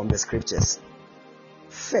man is from the scriptures.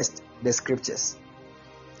 First, the scriptures.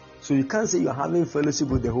 So you can't say you're having fellowship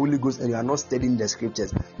with the Holy Ghost and you are not studying the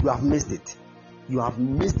scriptures. You have missed it. You have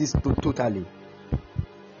missed this totally.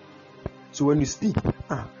 So when you speak,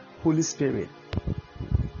 Holy Spirit,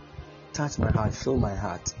 touch my heart, fill my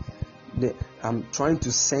heart. I'm trying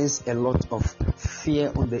to sense a lot of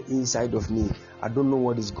fear on the inside of me. I don't know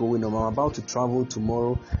what is going on. I'm about to travel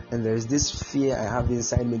tomorrow, and there is this fear I have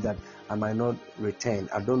inside me that I might not return.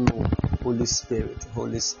 I don't know. Holy Spirit,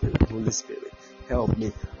 Holy Spirit, Holy Spirit, help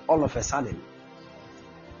me. All of a sudden,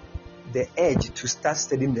 the urge to start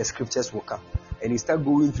studying the scriptures will come, and you start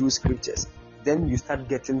going through scriptures. Then you start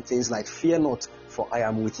getting things like, fear not, for I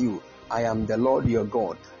am with you. I am the Lord your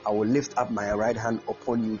God. I will lift up my right hand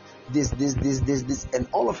upon you. This. And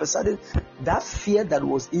all of a sudden, that fear that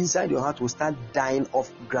was inside your heart will start dying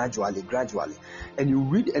off gradually. And you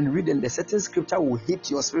read, and the certain scripture will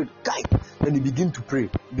hit your spirit. Then you begin to pray.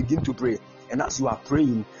 And as you are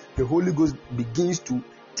praying, the Holy Ghost begins to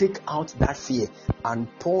take out that fear and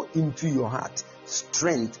pour into your heart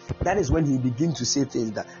strength. That is when he begins to say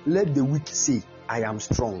things that, let the weak say, I am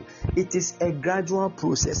strong. It is a gradual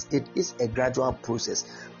process.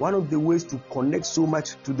 One of the ways to connect so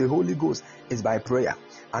much to the Holy Ghost is by prayer.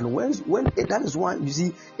 And when that is why you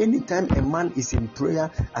see, anytime a man is in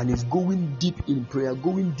prayer and is going deep in prayer,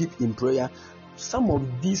 some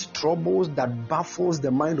of these troubles that baffles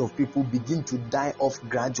the mind of people begin to die off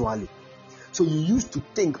gradually. So you used to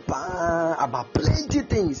think about plenty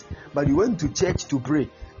things, but you went to church to pray,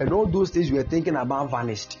 and all those things you were thinking about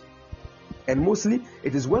vanished. And mostly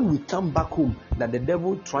it is when we come back home that the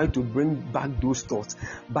devil tries to bring back those thoughts.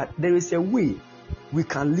 But there is a way we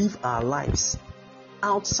can live our lives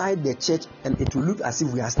outside the church, and it will look as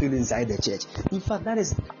if we are still inside the church. In fact, that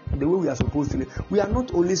is the way we are supposed to live. We are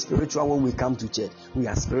not only spiritual when we come to church, we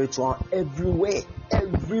are spiritual everywhere.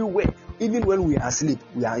 Even when we are asleep,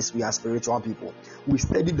 we are spiritual people. We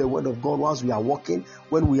study the word of God whilst we are walking.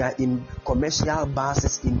 When we are in commercial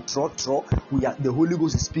buses, in trotro, the Holy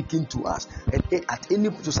Ghost is speaking to us. And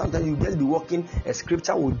so sometimes you just be walking, a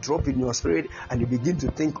scripture will drop in your spirit, and you begin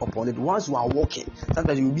to think upon it. Once you are walking,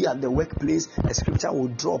 sometimes you'll be at the workplace, a scripture will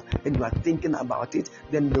drop, and you are thinking about it.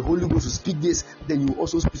 Then the Holy Ghost will speak this, then you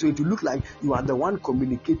also speak. So it will look like you are the one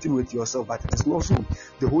communicating with yourself, but it is not so.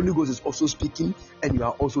 The Holy Ghost is also speaking, and you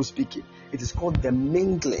are also speaking. It is called the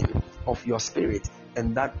mingling of your spirit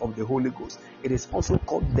and that of the Holy Ghost. It is also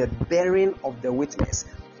called the bearing of the witness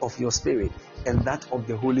of your spirit and that of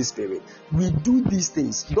the Holy Spirit. We do these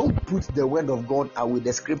things. Don't put the word of God away,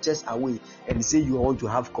 the scriptures away, and say you want to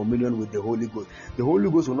have communion with the Holy Ghost. The Holy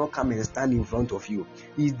Ghost will not come and stand in front of you.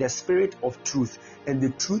 He is the spirit of truth, and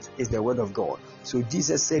the truth is the word of God. So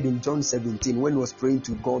Jesus said in John 17, when he was praying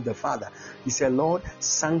to God the Father, he said, Lord,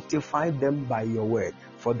 sanctify them by your word,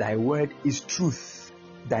 for thy word is truth.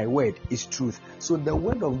 Thy word is truth. So the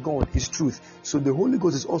word of God is truth. So the Holy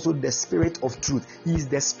Ghost is also the spirit of truth. He is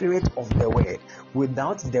the spirit of the word.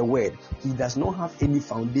 Without the word, he does not have any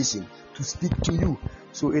foundation to speak to you.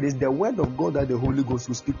 So it is the word of God that the Holy Ghost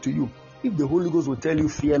will speak to you. If the Holy Ghost will tell you,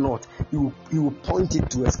 fear not, he will point you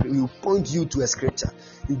to a scripture.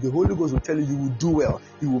 If the Holy Ghost will tell you will do well,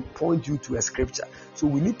 he will point you to a scripture. So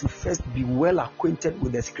we need to first be well acquainted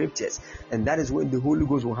with the scriptures, and that is when the Holy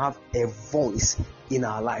Ghost will have a voice in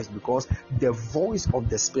our lives, because the voice of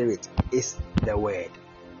the Spirit is the word,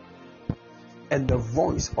 and the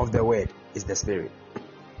voice of the word is the Spirit.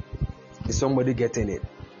 Is somebody getting it?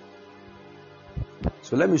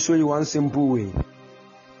 So let me show you one simple way.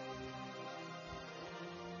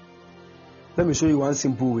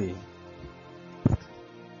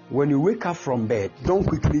 When you wake up from bed, don't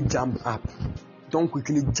quickly jump up. Don't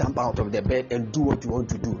quickly jump out of the bed and do what you want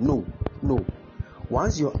to do. No.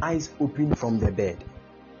 Once your eyes open from the bed,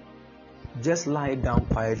 just lie down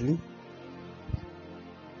quietly.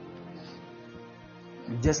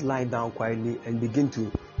 Just lie down quietly and begin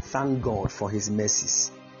to thank God for his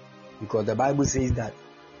mercies. Because the Bible says that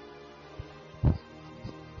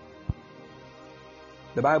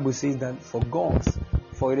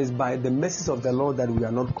for it is by the mercies of the Lord that we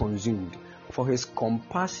are not consumed. For his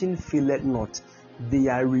compassion faileth not. They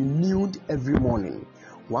are renewed every morning.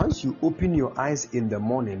 Once you open your eyes in the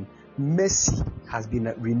morning, mercy has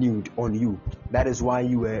been renewed on you. That is why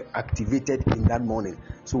you were activated in that morning.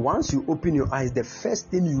 So once you open your eyes, the first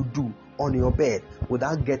thing you do on your bed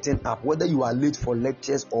without getting up, whether you are late for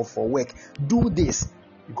lectures or for work, do this.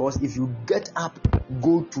 Because if you get up,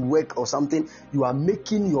 go to work or something, you are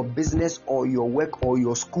making your business or your work or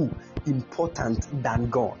your school important than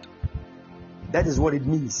God. That is what it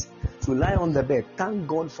means. So lie on the bed, thank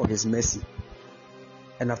God for his mercy.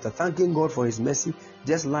 And after thanking God for his mercy,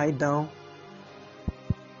 just lie down.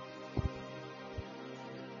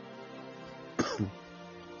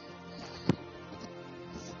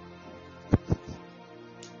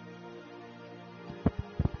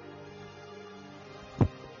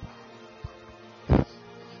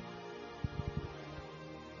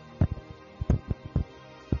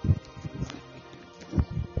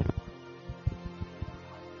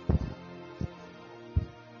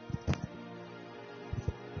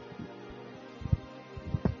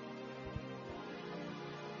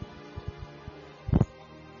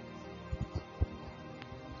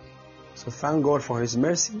 So thank God for his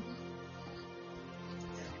mercy.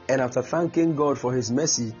 And after thanking God for his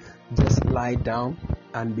mercy, just lie down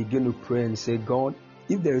and begin to pray and say, God,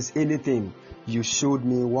 if there is anything you showed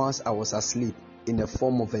me whilst I was asleep in the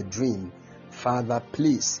form of a dream, Father,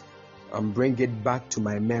 please bring it back to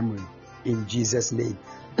my memory in Jesus' name.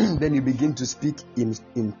 Then you begin to speak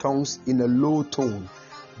in tongues in a low tone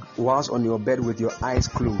whilst on your bed with your eyes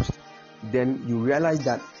closed. Then you realize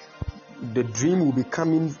that the dream will be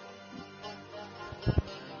coming.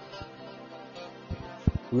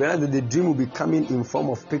 Realize that the dream will be coming in form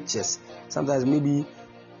of pictures. Sometimes maybe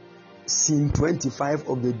scene 25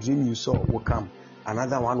 of the dream you saw will come.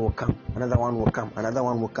 Another one will come. Another one will come. Another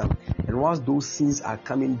one will come. And once those scenes are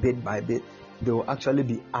coming bit by bit, they will actually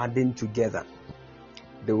be adding together.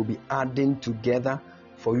 They will be adding together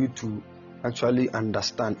for you to actually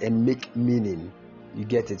understand and make meaning. You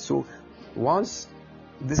get it? So once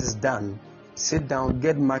this is done, sit down,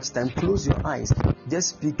 get much time, close your eyes, just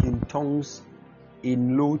speak in tongues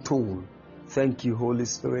in low tone. Thank you, Holy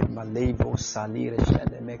Spirit. Malevo salire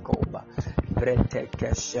shelemekoba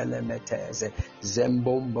breteke shelemeteze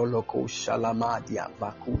zembomboloko shalamadia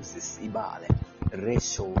vakusis ibale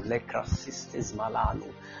reso lekrasistes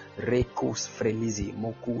malalo rekos frelizi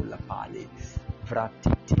mokula pali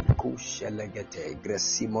vratiti kushelegete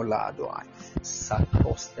gresimolado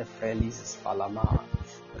sakoste frelizes falama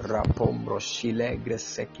rapombro shile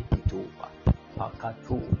gresekituba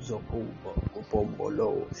Akatu Zokubo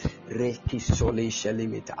Upombolo Rekisole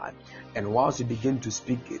Limited. And whilst you begin to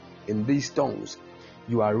speak in these tongues,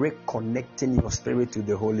 you are reconnecting your spirit to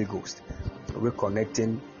the Holy Ghost.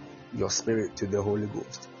 Reconnecting your spirit to the Holy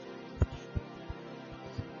Ghost.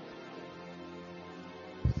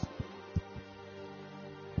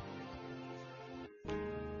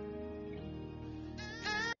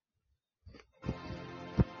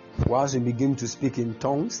 Whilst you begin to speak in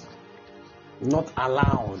tongues, not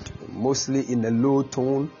aloud, mostly in a low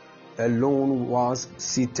tone, alone whilst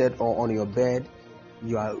seated or on your bed,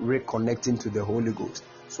 you are reconnecting to the Holy Ghost.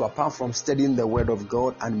 So apart from studying the Word of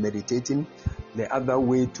God and meditating, the other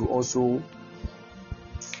way to also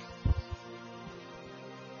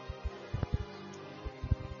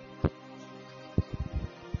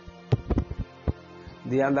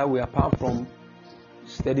apart from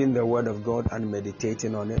studying the Word of God and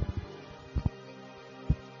meditating on it,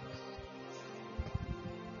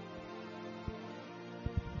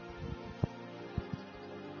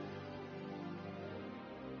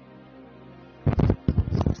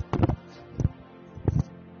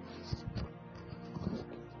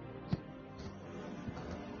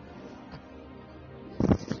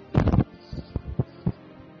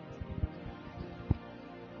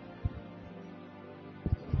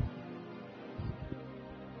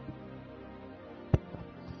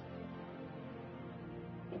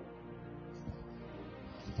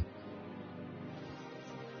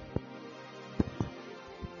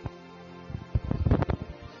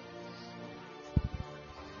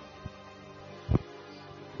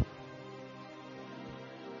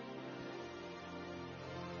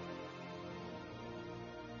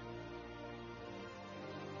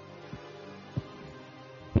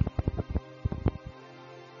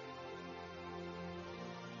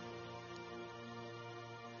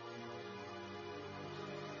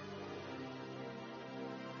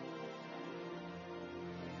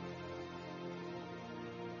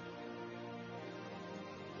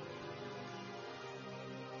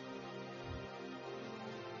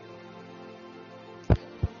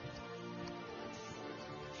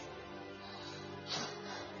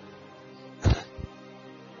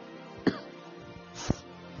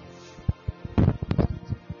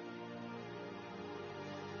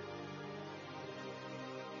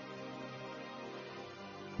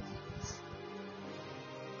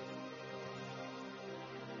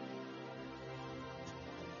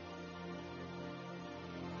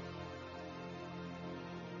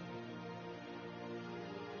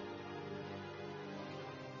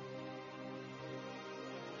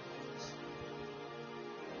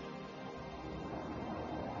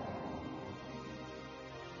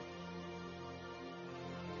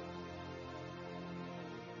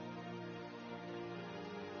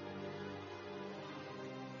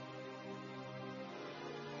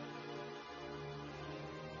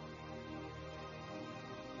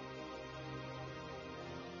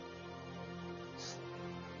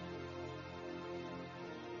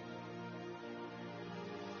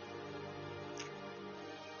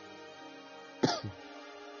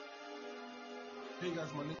 Hey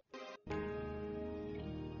guys, my name.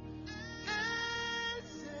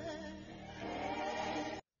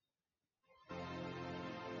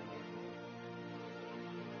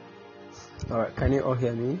 all right, can you all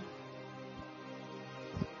hear me?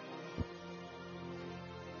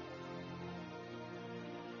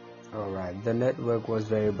 All right, the network was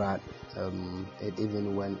very bad. It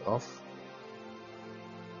even went off.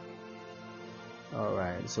 All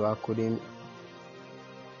right, so I couldn't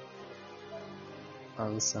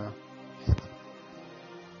answer.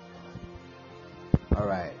 All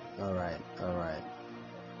right.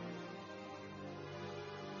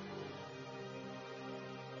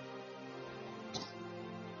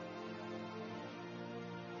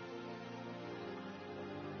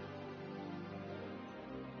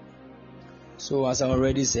 So as I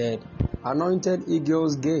already said, Anointed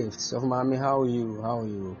Eagles gifts of Mommy, how are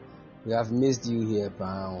you? We have missed you here,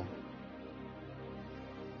 pal.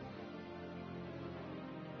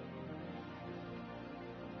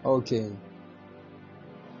 Okay.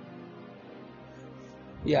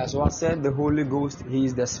 Yeah, so I said the Holy Ghost, He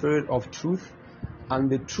is the Spirit of truth, and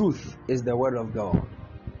the truth is the Word of God.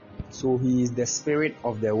 So He is the Spirit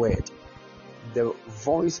of the Word. The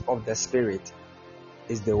voice of the Spirit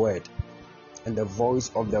is the Word, and the voice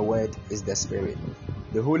of the Word is the Spirit.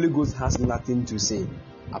 The Holy Ghost has nothing to say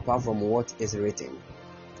apart from what is written.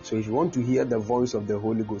 So if you want to hear the voice of the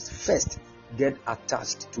Holy Ghost, first get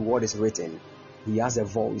attached to what is written. He has a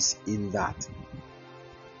voice in that.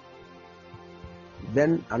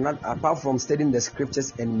 Then, apart from studying the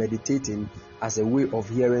scriptures and meditating as a way of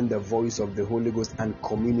hearing the voice of the Holy Ghost and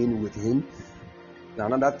communing with Him,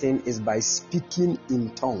 another thing is by speaking in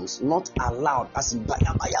tongues, not aloud, as in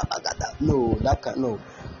no.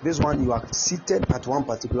 This one, you are seated at one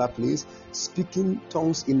particular place, speaking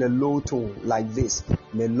tongues in a low tone, like this.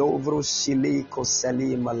 Melovro shile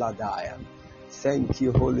kosele maladaya. Thank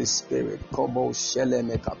you, Holy Spirit. Kobo shele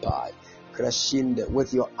mekapai. Krashinde,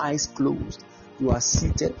 with your eyes closed. You are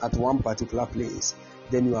seated at one particular place.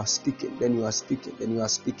 then you are speaking, then you are speaking, then you are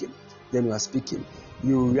speaking, then you are speaking.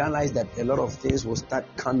 You realize that a lot of things will start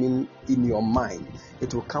coming in your mind.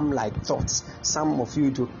 It will come like thoughts. Some of you,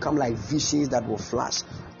 it will come like visions that will flash.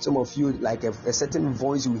 Some of you, like a certain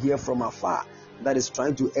voice you hear from afar that is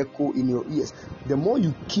trying to echo in your ears. The more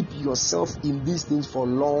you keep yourself in these things for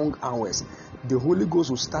long hours, the Holy Ghost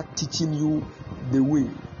will start teaching you the way,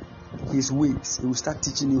 His ways. He will start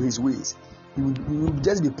teaching you His ways. You will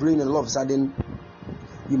just be praying, and all of a sudden,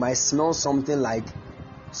 you might smell something like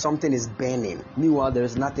something is burning. Meanwhile, there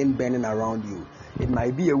is nothing burning around you. It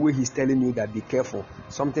might be a way He's telling you that be careful.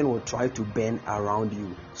 Something will try to burn around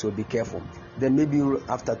you, so be careful. Then maybe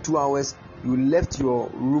after 2 hours, you left your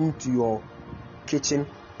room to your kitchen,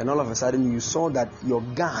 and all of a sudden you saw that your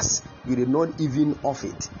gas, you did not even off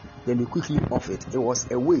it. Then you quickly off it. It was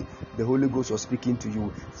a way the Holy Ghost was speaking to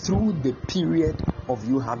you through the period of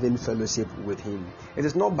you having fellowship with Him. It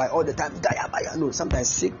is not by all the time. No, sometimes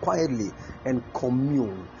sit quietly and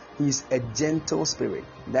commune. He is a gentle spirit.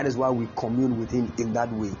 That is why we commune with Him in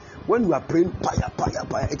that way. When you are praying,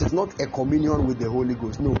 it is not a communion with the Holy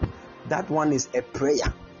Ghost. No, that one is a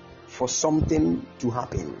prayer for something to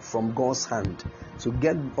happen from God's hand. So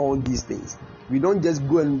get all these things. We don't just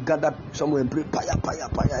go and gather somewhere and pray,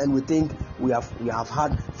 and we think we have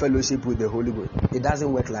had fellowship with the Holy Ghost. It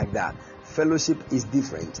doesn't work like that. Fellowship is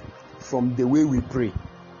different from the way we pray.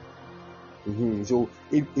 So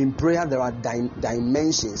in prayer, there are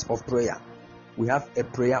dimensions of prayer. We have a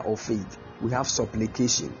prayer of faith. We have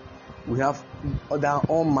supplication. We have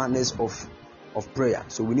all manners of prayer.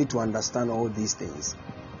 So we need to understand all these things.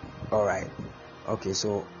 All right. Okay,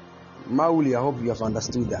 so Mauli, I hope you have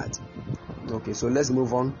understood that. Okay, so let's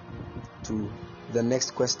move on to the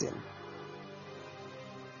next question.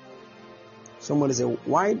 Somebody said,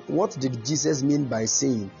 what did Jesus mean by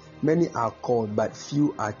saying many are called but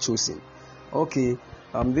few are chosen? Okay,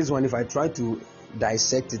 this one, if I try to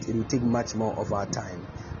dissect it, it will take much more of our time.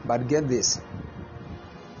 But get this,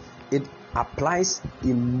 it applies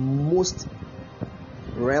in most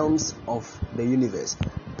realms of the universe.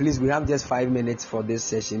 Please, we have just 5 minutes for this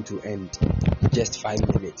session to end. Just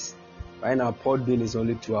 5 minutes. Right now, Podbean is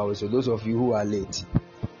only 2 hours. So those of you who are late,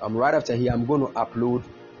 right after here, I'm going to upload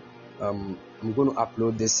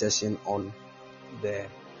this session on the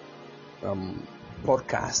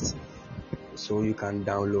podcast, so you can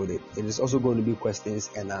download it. It is also going to be questions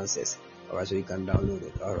and answers. All right, so you can download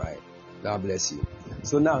it. All right. God bless you.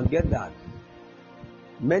 So now get that.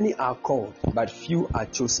 Many are called, but few are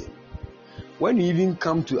chosen. When you even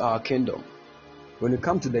come to our kingdom, when you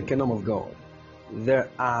come to the kingdom of God,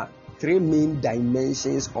 there are 3 main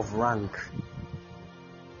dimensions of rank.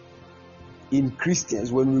 In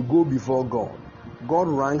Christians, when we go before God, God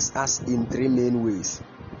ranks us in 3 main ways.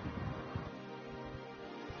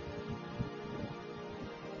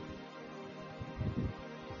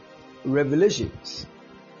 Revelations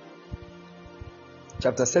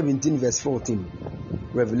chapter 17 verse 14.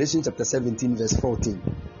 Revelation chapter 17 verse 14.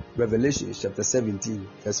 Revelation chapter 17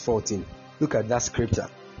 verse 14. Look at that scripture.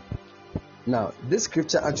 Now, this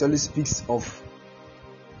scripture actually speaks of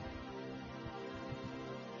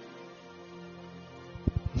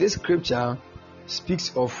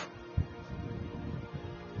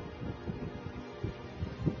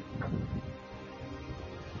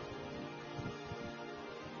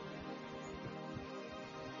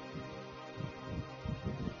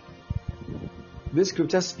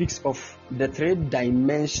the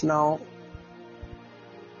 3-dimensional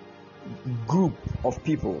group of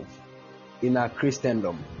people in our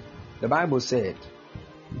Christendom. The Bible said,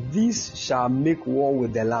 "These shall make war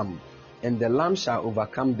with the Lamb, and the Lamb shall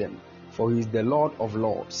overcome them, for He is the Lord of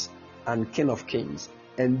lords and King of kings,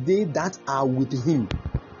 and they that are with Him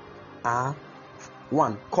are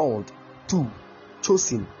 1. Called, 2.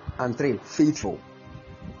 Chosen, and 3. Faithful."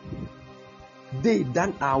 They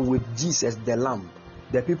that are with Jesus the Lamb,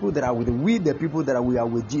 the people that are with Him, we the people that we are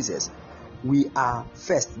with Jesus, we are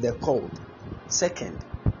first the called, second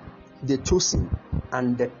the chosen,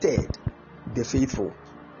 and the third the faithful.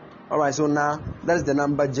 Alright, so now that's the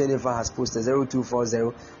number Jennifer has posted,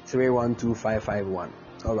 0240-312-551.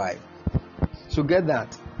 Alright, so get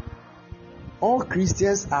that. All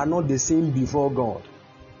Christians are not the same before God.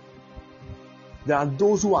 There are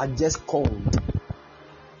those who are just called.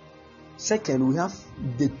 Second, we have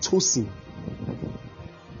the chosen.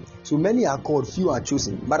 So many are called, few are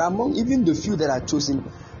chosen. But among even the few that are chosen,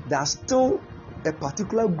 there are still a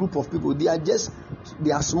particular group of people. They are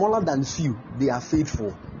smaller than few. They are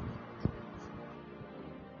faithful.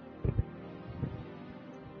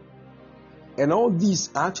 And all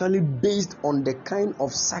these are actually based on the kind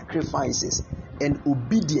of sacrifices and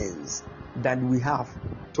obedience that we have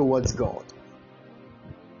towards God.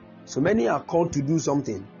 So many are called to do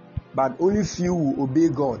something, but only few will obey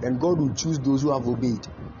God, and God will choose those who have obeyed.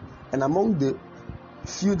 And among the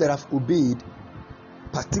few that have obeyed,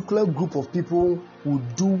 particular group of people will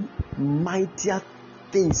do mightier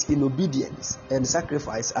things in obedience and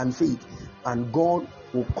sacrifice and faith, and God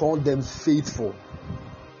will call them faithful.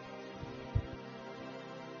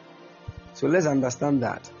 So let's understand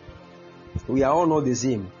that we are all not the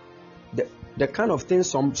same. The kind of things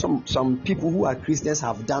some people who are Christians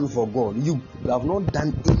have done for God, you have not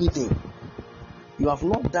done anything. You have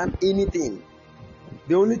not done anything.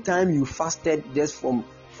 The only time you fasted just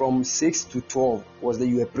from 6 to 12 was that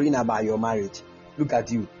you were praying about your marriage. Look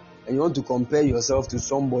at you, and you want to compare yourself to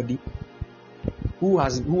somebody who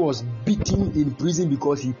was beaten in prison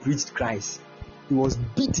because he preached Christ. He was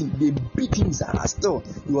beaten. They beat him still.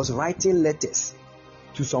 He was writing letters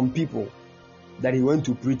to some people that he went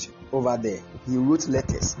to preach over there. He wrote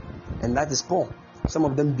letters, and that is Paul. Some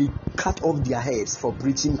of them, they cut off their heads for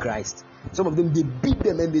preaching Christ. Some of them, they beat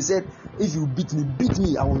them, and they said, if you beat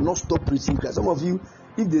me, I will not stop preaching Christ. Some of you,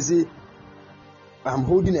 if they say, I'm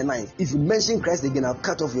holding a knife, if you mention Christ again, I'll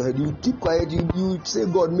cut off your head. You keep quiet. You say,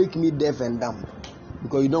 God, make me deaf and dumb,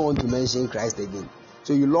 because you don't want to mention Christ again.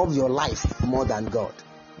 So you love your life more than God.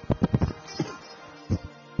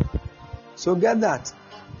 So get that.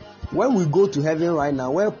 When we go to heaven right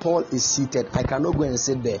now, where Paul is seated, I cannot go and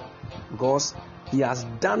sit there, because he has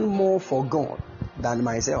done more for God than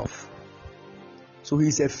myself. So he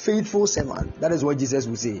is a faithful servant. That is what Jesus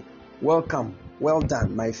will say. Welcome, well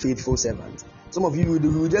done, my faithful servant. Some of you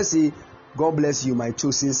will just say, God bless you, my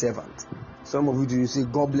chosen servant. Some of you will say,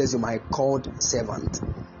 God bless you, my called servant.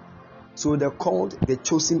 So the called, the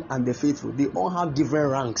chosen, and the faithful, they all have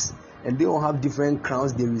different ranks, and they all have different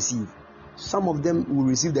crowns they receive. Some of them will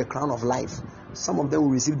receive the crown of life. Some of them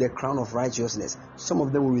will receive the crown of righteousness. Some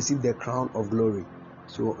of them will receive the crown of glory.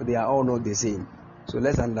 So they are all not the same. So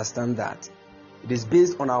let's understand that. It is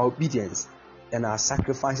based on our obedience and our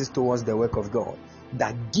sacrifices towards the work of God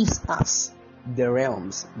that gives us the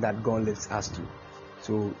realms that God lifts us to.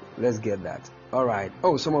 So let's get that. All right.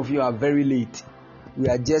 Oh, some of you are very late. We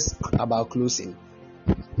are just about closing.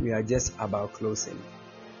 We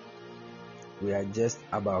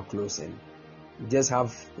just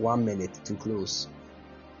have 1 minute to close.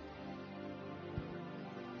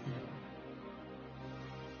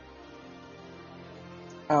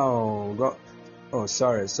 Oh God. Oh,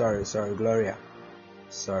 sorry, Gloria.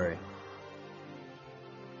 Sorry.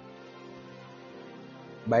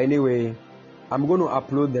 But anyway, I'm going to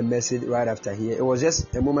upload the message right after here. It was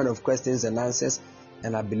just a moment of questions and answers,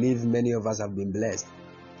 and I believe many of us have been blessed.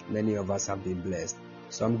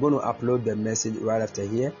 So I'm going to upload the message right after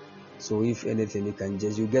here. So if anything,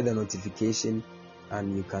 you get the notification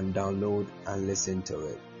and you can download and listen to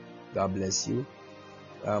it. God bless you.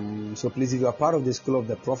 So please, if you are part of the School of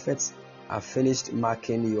the Prophets, I've finished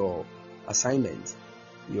marking your assignment.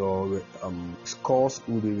 Your course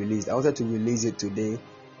will be released. I wanted to release it today,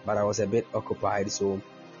 but I was a bit occupied, so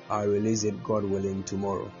I'll release it, God willing,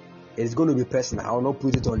 tomorrow. It's going to be personal. I will not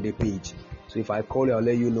put it on the page. So if I call you, I'll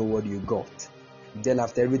let you know what you got. Then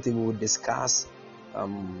after everything, we will discuss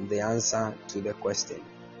the answer to the question.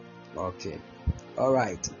 Okay. All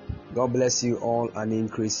right. God bless you all and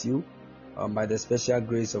increase you. By the special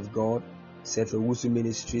grace of God, Seth Owusu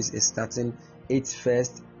Ministries is starting its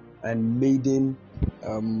first and maiden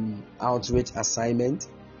outreach assignment,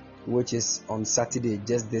 which is on Saturday,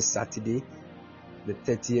 just this Saturday, the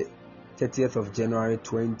 30th of January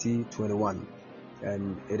 2021.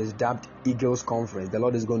 And it is dubbed Eagles Conference. The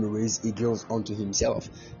Lord is going to raise eagles unto himself.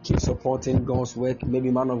 Keep supporting God's work.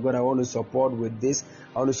 Maybe, man of God, I want to support with this.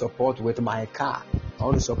 I want to support with my car. I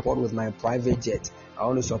want to support with my private jet. I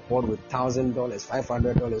want to support with $1,000,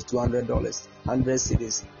 $500, $200, 100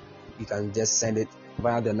 cedis. You can just send it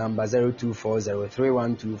via the number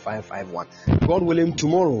 0240312551. God willing,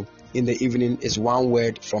 tomorrow in the evening is one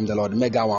word from the Lord. Mega one.